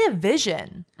she had a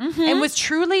vision and was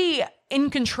truly in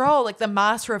control, like the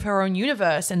master of her own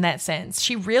universe in that sense.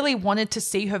 She really wanted to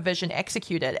see her vision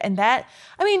executed. And that,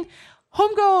 I mean...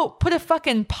 Homegirl put a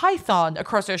fucking python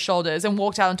across her shoulders and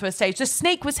walked out onto a stage. The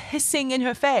snake was hissing in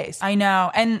her face. I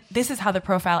know. And this is how the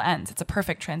profile ends. It's a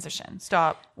perfect transition.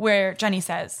 Stop. Where Jenny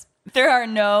says, there are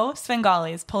no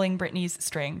Svengalis pulling Britney's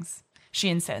strings. She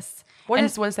insists. What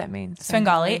does that mean?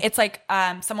 Svengali? It's like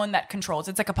someone that controls.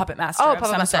 It's like a puppet master of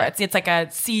some sort. It's like a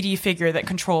CD figure that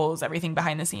controls everything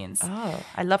behind the scenes. Oh,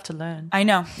 I love to learn. I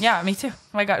know. Yeah, me too. Oh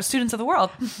my God, students of the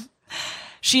world.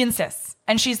 She insists.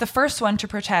 And she's the first one to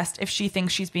protest if she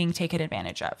thinks she's being taken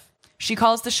advantage of. She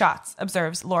calls the shots,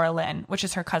 observes Laura Lynn, which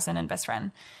is her cousin and best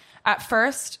friend. At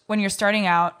first, when you're starting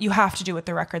out, you have to do what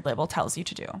the record label tells you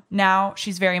to do. Now,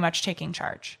 she's very much taking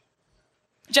charge.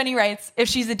 Jenny writes, if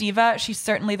she's a diva, she's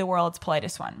certainly the world's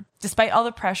politest one. Despite all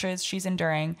the pressures she's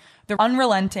enduring, the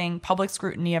unrelenting public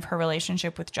scrutiny of her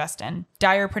relationship with Justin,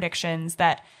 dire predictions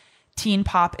that teen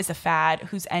pop is a fad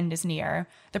whose end is near,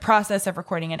 the process of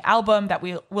recording an album that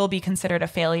will be considered a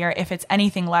failure if it's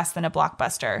anything less than a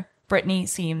blockbuster, Britney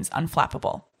seems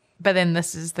unflappable. But then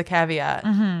this is the caveat.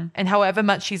 And however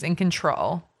much she's in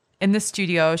control, in the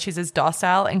studio, she's as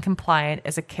docile and compliant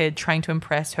as a kid trying to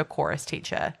impress her chorus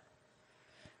teacher.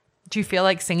 Do you feel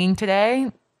like singing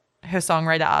today? Her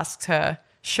songwriter asks her.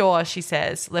 Sure, she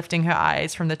says, lifting her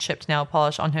eyes from the chipped nail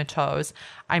polish on her toes.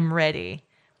 I'm ready.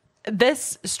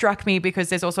 This struck me because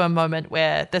there's also a moment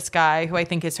where this guy, who I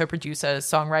think is her producer,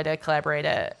 songwriter,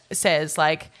 collaborator, says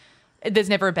like, there's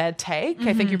never a bad take.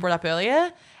 I think you brought up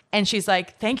earlier. And she's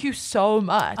like, thank you so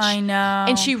much. I know.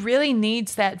 And she really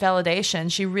needs that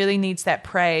validation. She really needs that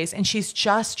praise. And she's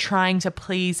just trying to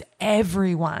please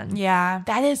everyone. Yeah.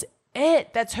 That is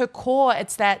it. That's her core.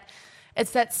 It's that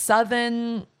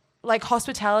Southern like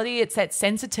hospitality. It's that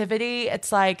sensitivity.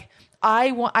 It's like,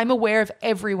 I'm aware of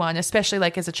everyone, especially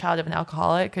like as a child of an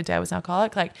alcoholic, her dad was an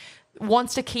alcoholic, like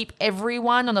wants to keep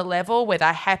everyone on a level where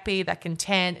they're happy, they're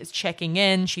content, is checking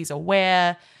in, she's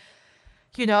aware,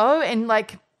 you know? And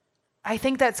like, I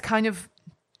think that's kind of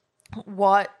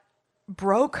what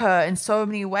broke her in so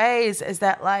many ways, is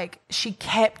that like she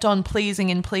kept on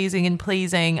pleasing and pleasing and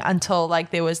pleasing until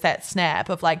like there was that snap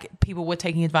of like people were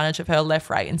taking advantage of her left,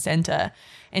 right, and center,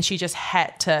 and she just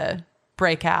had to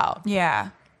break out. Yeah.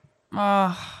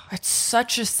 Oh, it's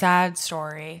such a sad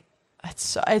story.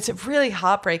 It's really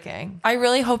heartbreaking. I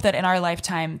really hope that in our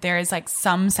lifetime there is like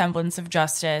some semblance of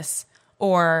justice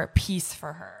or peace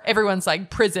for her. Everyone's like,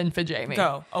 prison for Jamie.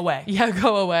 Go away. Yeah,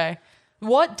 go away.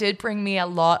 What did bring me a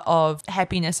lot of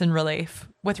happiness and relief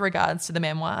with regards to the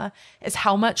memoir is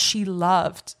how much she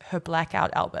loved her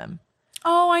Blackout album.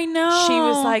 Oh, I know. She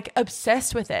was like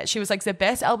obsessed with it. She was like, the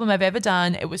best album I've ever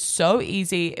done. It was so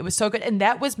easy. It was so good. And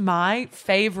that was my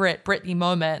favorite Britney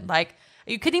moment. Like,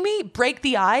 are you kidding me? Break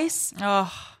the Ice.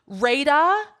 Oh,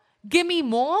 Radar. Give me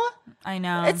more. I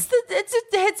know. It's the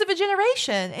hits of a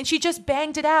generation. And she just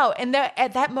banged it out. And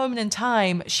at that moment in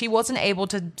time, she wasn't able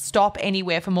to stop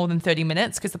anywhere for more than 30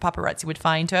 minutes because the paparazzi would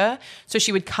find her. So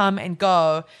she would come and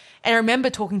go. And I remember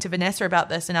talking to Vanessa about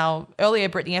this in our earlier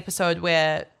Britney episode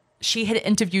where she had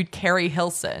interviewed Carrie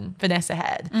Hilson, Vanessa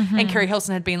had. Mm-hmm. And Carrie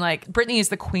Hilson had been like, Britney is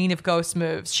the queen of ghost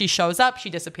moves. She shows up, she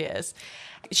disappears.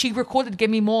 She recorded Give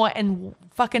Me More in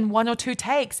fucking 1 or 2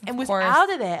 takes and was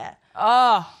out of there.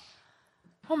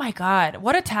 Oh my God.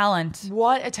 What a talent.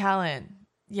 What a talent.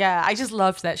 Yeah, I just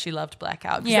loved that she loved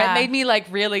Blackout. Yeah. That made me like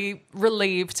really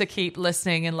relieved to keep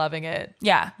listening and loving it.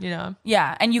 Yeah. You know?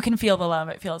 Yeah. And you can feel the love,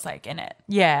 it feels like, in it.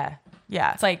 Yeah.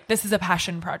 Yeah. It's like, this is a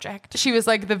passion project. She was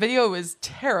like, the video was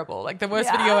terrible. Like the worst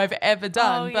video I've ever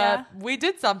done. But we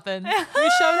did something.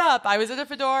 We showed up. I was in a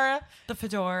fedora. The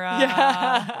fedora.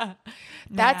 Yeah.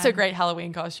 That's a great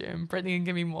Halloween costume. Britney and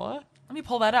Give Me More. Let me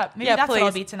pull that up. Maybe that's what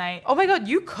I'll be tonight. Oh my God,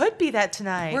 you could be that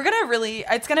tonight. We're going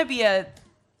to it's going to be a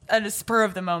spur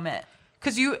of the moment.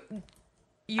 Because you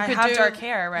I could have do dark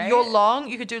hair, right?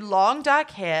 You could do long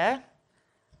dark hair.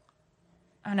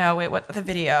 Oh no, wait, what the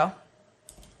video?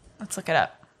 Let's look it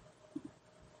up.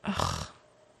 Ugh.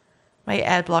 My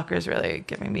ad blocker is really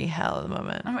giving me hell at the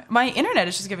moment. My internet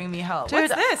is just giving me hell. Dude,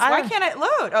 what's this? Why can't I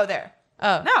load? Oh, there.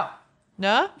 Oh. No.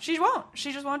 No? She won't.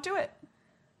 She just won't do it.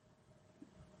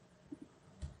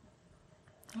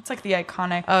 It's like the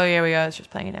iconic. Oh, here we go. It's just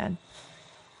playing an ad.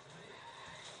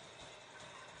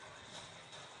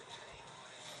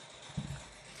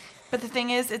 But the thing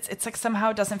is, it's like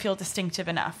somehow doesn't feel distinctive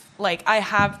enough. Like I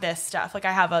have this stuff. Like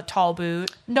I have a tall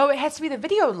boot. No, it has to be the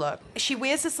video look. She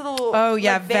wears this little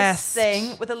vest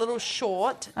thing with a little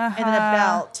short and then a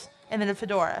belt and then a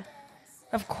fedora.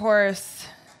 Of course.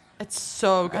 It's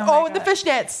so good. Oh, the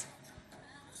fishnets.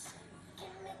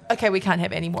 Okay, we can't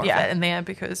have any more of that in there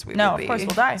because we will be, of course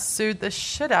we'll die. Sued the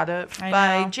shit out of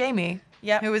by Jamie.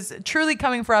 Yeah, who is truly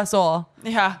coming for us all.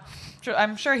 Yeah,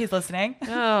 I'm sure he's listening.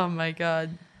 Oh my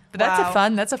God. But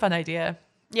that's a fun idea.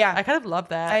 Yeah. I kind of love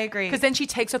that. I agree. Because then she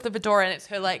takes off the fedora and it's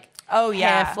her like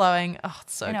hair flowing. Oh,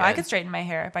 it's so good. I could straighten my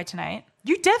hair by tonight.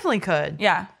 You definitely could.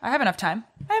 Yeah. I have enough time.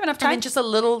 And then just a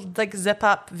little like zip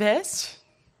up vest.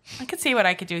 I could see what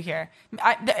I could do here.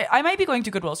 I might be going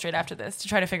to Goodwill straight after this to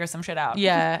try to figure some shit out.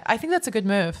 Yeah. I think that's a good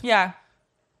move. Yeah.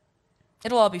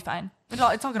 It'll all be fine. It's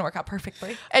all going to work out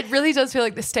perfectly. It really does feel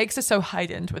like the stakes are so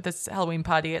heightened with this Halloween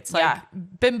party. It's like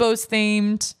bimbos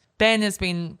themed. Ben has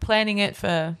been planning it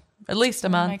for at least a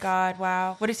month. Oh my God,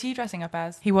 wow. What is he dressing up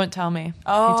as? He won't tell me.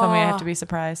 Oh. He told me I have to be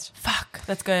surprised. Fuck,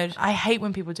 that's good. I hate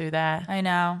when people do that. I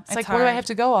know. It's like, hard. What do I have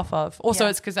to go off of? Also,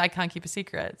 it's because I can't keep a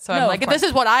secret. So I'm like, this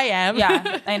is what I am.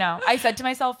 Yeah, I know. I said to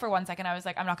myself for 1 second, I was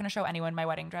like, I'm not going to show anyone my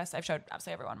wedding dress. I've showed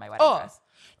absolutely everyone my wedding dress.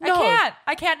 No.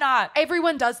 I can't not.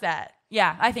 Everyone does that.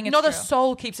 Yeah, I think it's not true. A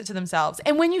soul keeps it to themselves.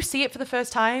 And when you see it for the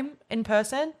first time in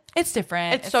person, it's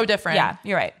different. It's so different. Yeah,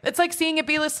 you're right. It's like seeing a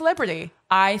B-list celebrity.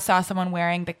 I saw someone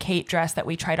wearing the Kate dress that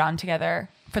we tried on together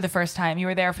for the first time. You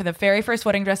were there for the very first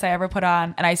wedding dress I ever put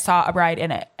on, and I saw a bride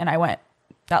in it, and I went,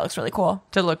 that looks really cool.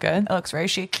 To look good? It looks very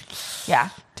chic. Yeah.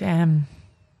 Damn.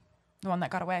 The one that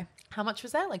got away. How much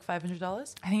was that? Like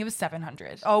 $500? I think it was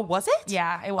 $700. Oh, was it?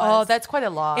 Yeah, it was. Oh, that's quite a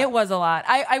lot. It was a lot.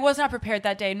 I was not prepared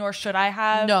that day, nor should I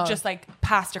have. No. Just like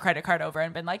passed a credit card over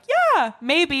and been like, yeah,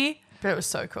 maybe. But it was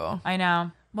so cool. I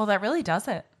know. Well, that really does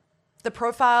it. The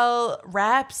profile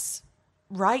wraps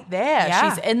right there. Yeah.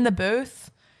 She's in the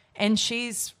booth and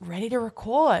she's ready to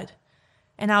record.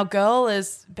 And our girl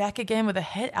is back again with a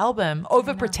hit album.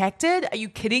 Overprotected? Are you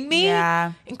kidding me?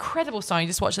 Yeah. Incredible song. I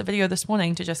just watched the video this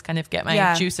morning to just kind of get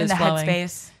my juices in the flowing.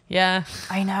 headspace. Yeah.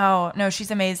 I know. No, she's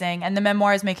amazing. And the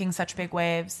memoir is making such big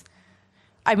waves.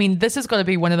 I mean, this has got to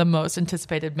be one of the most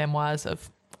anticipated memoirs of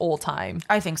all time.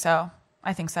 I think so.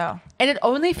 And it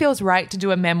only feels right to do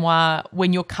a memoir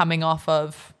when you're coming off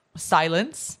of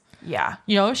silence. Yeah.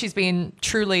 You know, she's been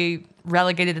truly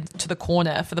relegated to the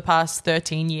corner for the past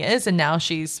 13 years and now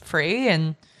she's free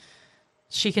and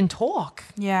she can talk.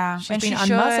 Yeah. She's been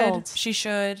unmuzzled. She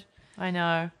should. I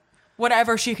know.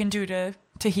 Whatever she can do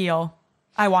to heal,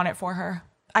 I want it for her.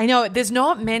 I know. There's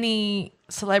not many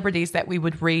celebrities that we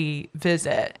would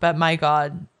revisit, but my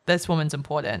God, this woman's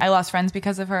important. I lost friends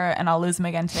because of her and I'll lose them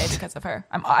again today because of her.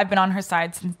 I've been on her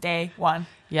side since day one.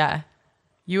 Yeah.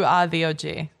 You are the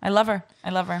OG. I love her.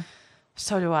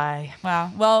 So do I.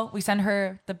 Wow. Well, we send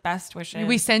her the best wishes.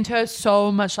 We send her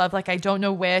so much love. Like, I don't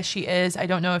know where she is. I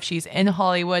don't know if she's in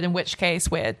Hollywood, in which case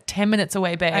we're 10 minutes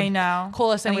away, babe. I know.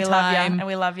 Call us anytime. And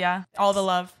we love ya. All the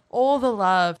love. All the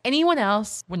love. Anyone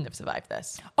else wouldn't have survived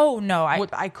this. Oh, no.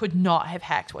 I could not have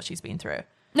hacked what she's been through.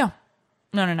 No.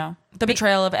 The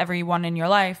betrayal of everyone in your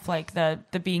life, like the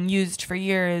being used for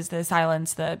years, the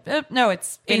silence, it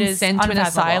is sent to an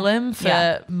asylum for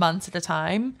Yeah. months at a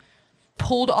time,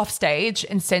 pulled off stage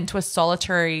and sent to a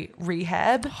solitary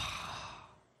rehab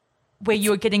where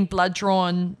you were getting blood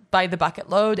drawn by the bucket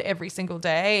load every single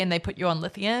day and they put you on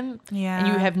lithium. Yeah. And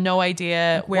you have no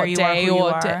idea where what you day are, who you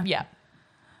or are. yeah.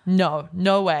 No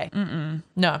way.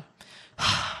 No.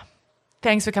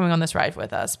 Thanks for coming on this ride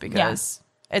with us because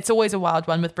it's always a wild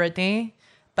one with Britney,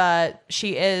 but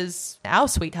she is our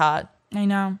sweetheart. I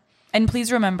know. And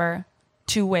please remember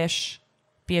to wish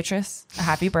Beatrice a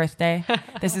happy birthday.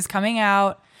 This is coming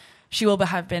out. She will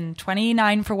have been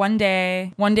 29 for one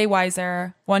day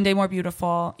wiser, one day more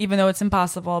beautiful, even though it's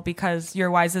impossible because you're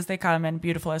wise as they come and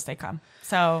beautiful as they come.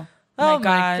 So, Oh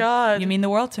my God. you mean the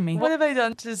world to me. What have I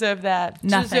done to deserve that?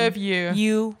 Nothing. To deserve you.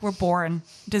 You were born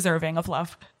deserving of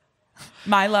love.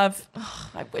 My love.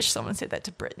 I wish someone said that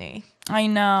to Britney. I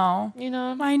know. You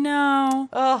know? I know.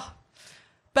 Oh,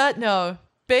 but no,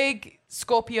 big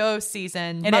Scorpio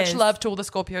season. It Much is. love to all the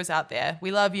Scorpios out there.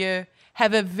 We love you.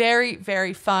 Have a very,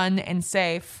 very fun and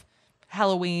safe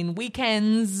Halloween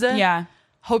weekends. Yeah.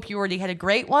 Hope you already had a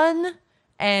great one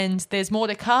and there's more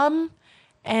to come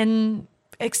and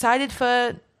excited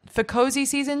for cozy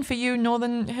season for you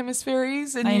northern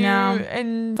hemispheres and I know.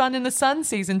 and fun in the sun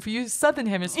season for you southern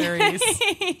hemispheres.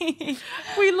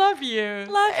 We love you.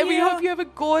 And we you. hope you have a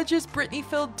gorgeous Britney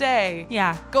filled day.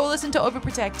 Yeah. Go listen to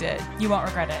Overprotected. You won't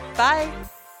regret it. Bye.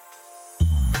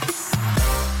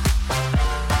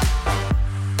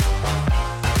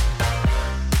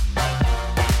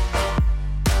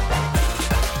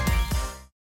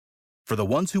 For the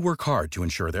ones who work hard to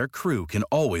ensure their crew can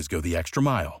always go the extra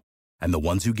mile, and the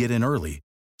ones who get in early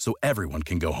so everyone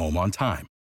can go home on time,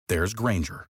 there's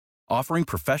Grainger, offering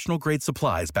professional-grade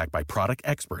supplies backed by product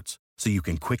experts so you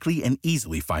can quickly and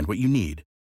easily find what you need.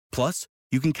 Plus,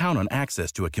 you can count on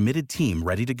access to a committed team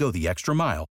ready to go the extra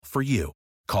mile for you.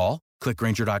 Call, click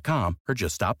Grainger.com, or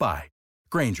just stop by.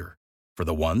 Grainger, for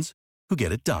the ones who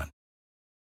get it done.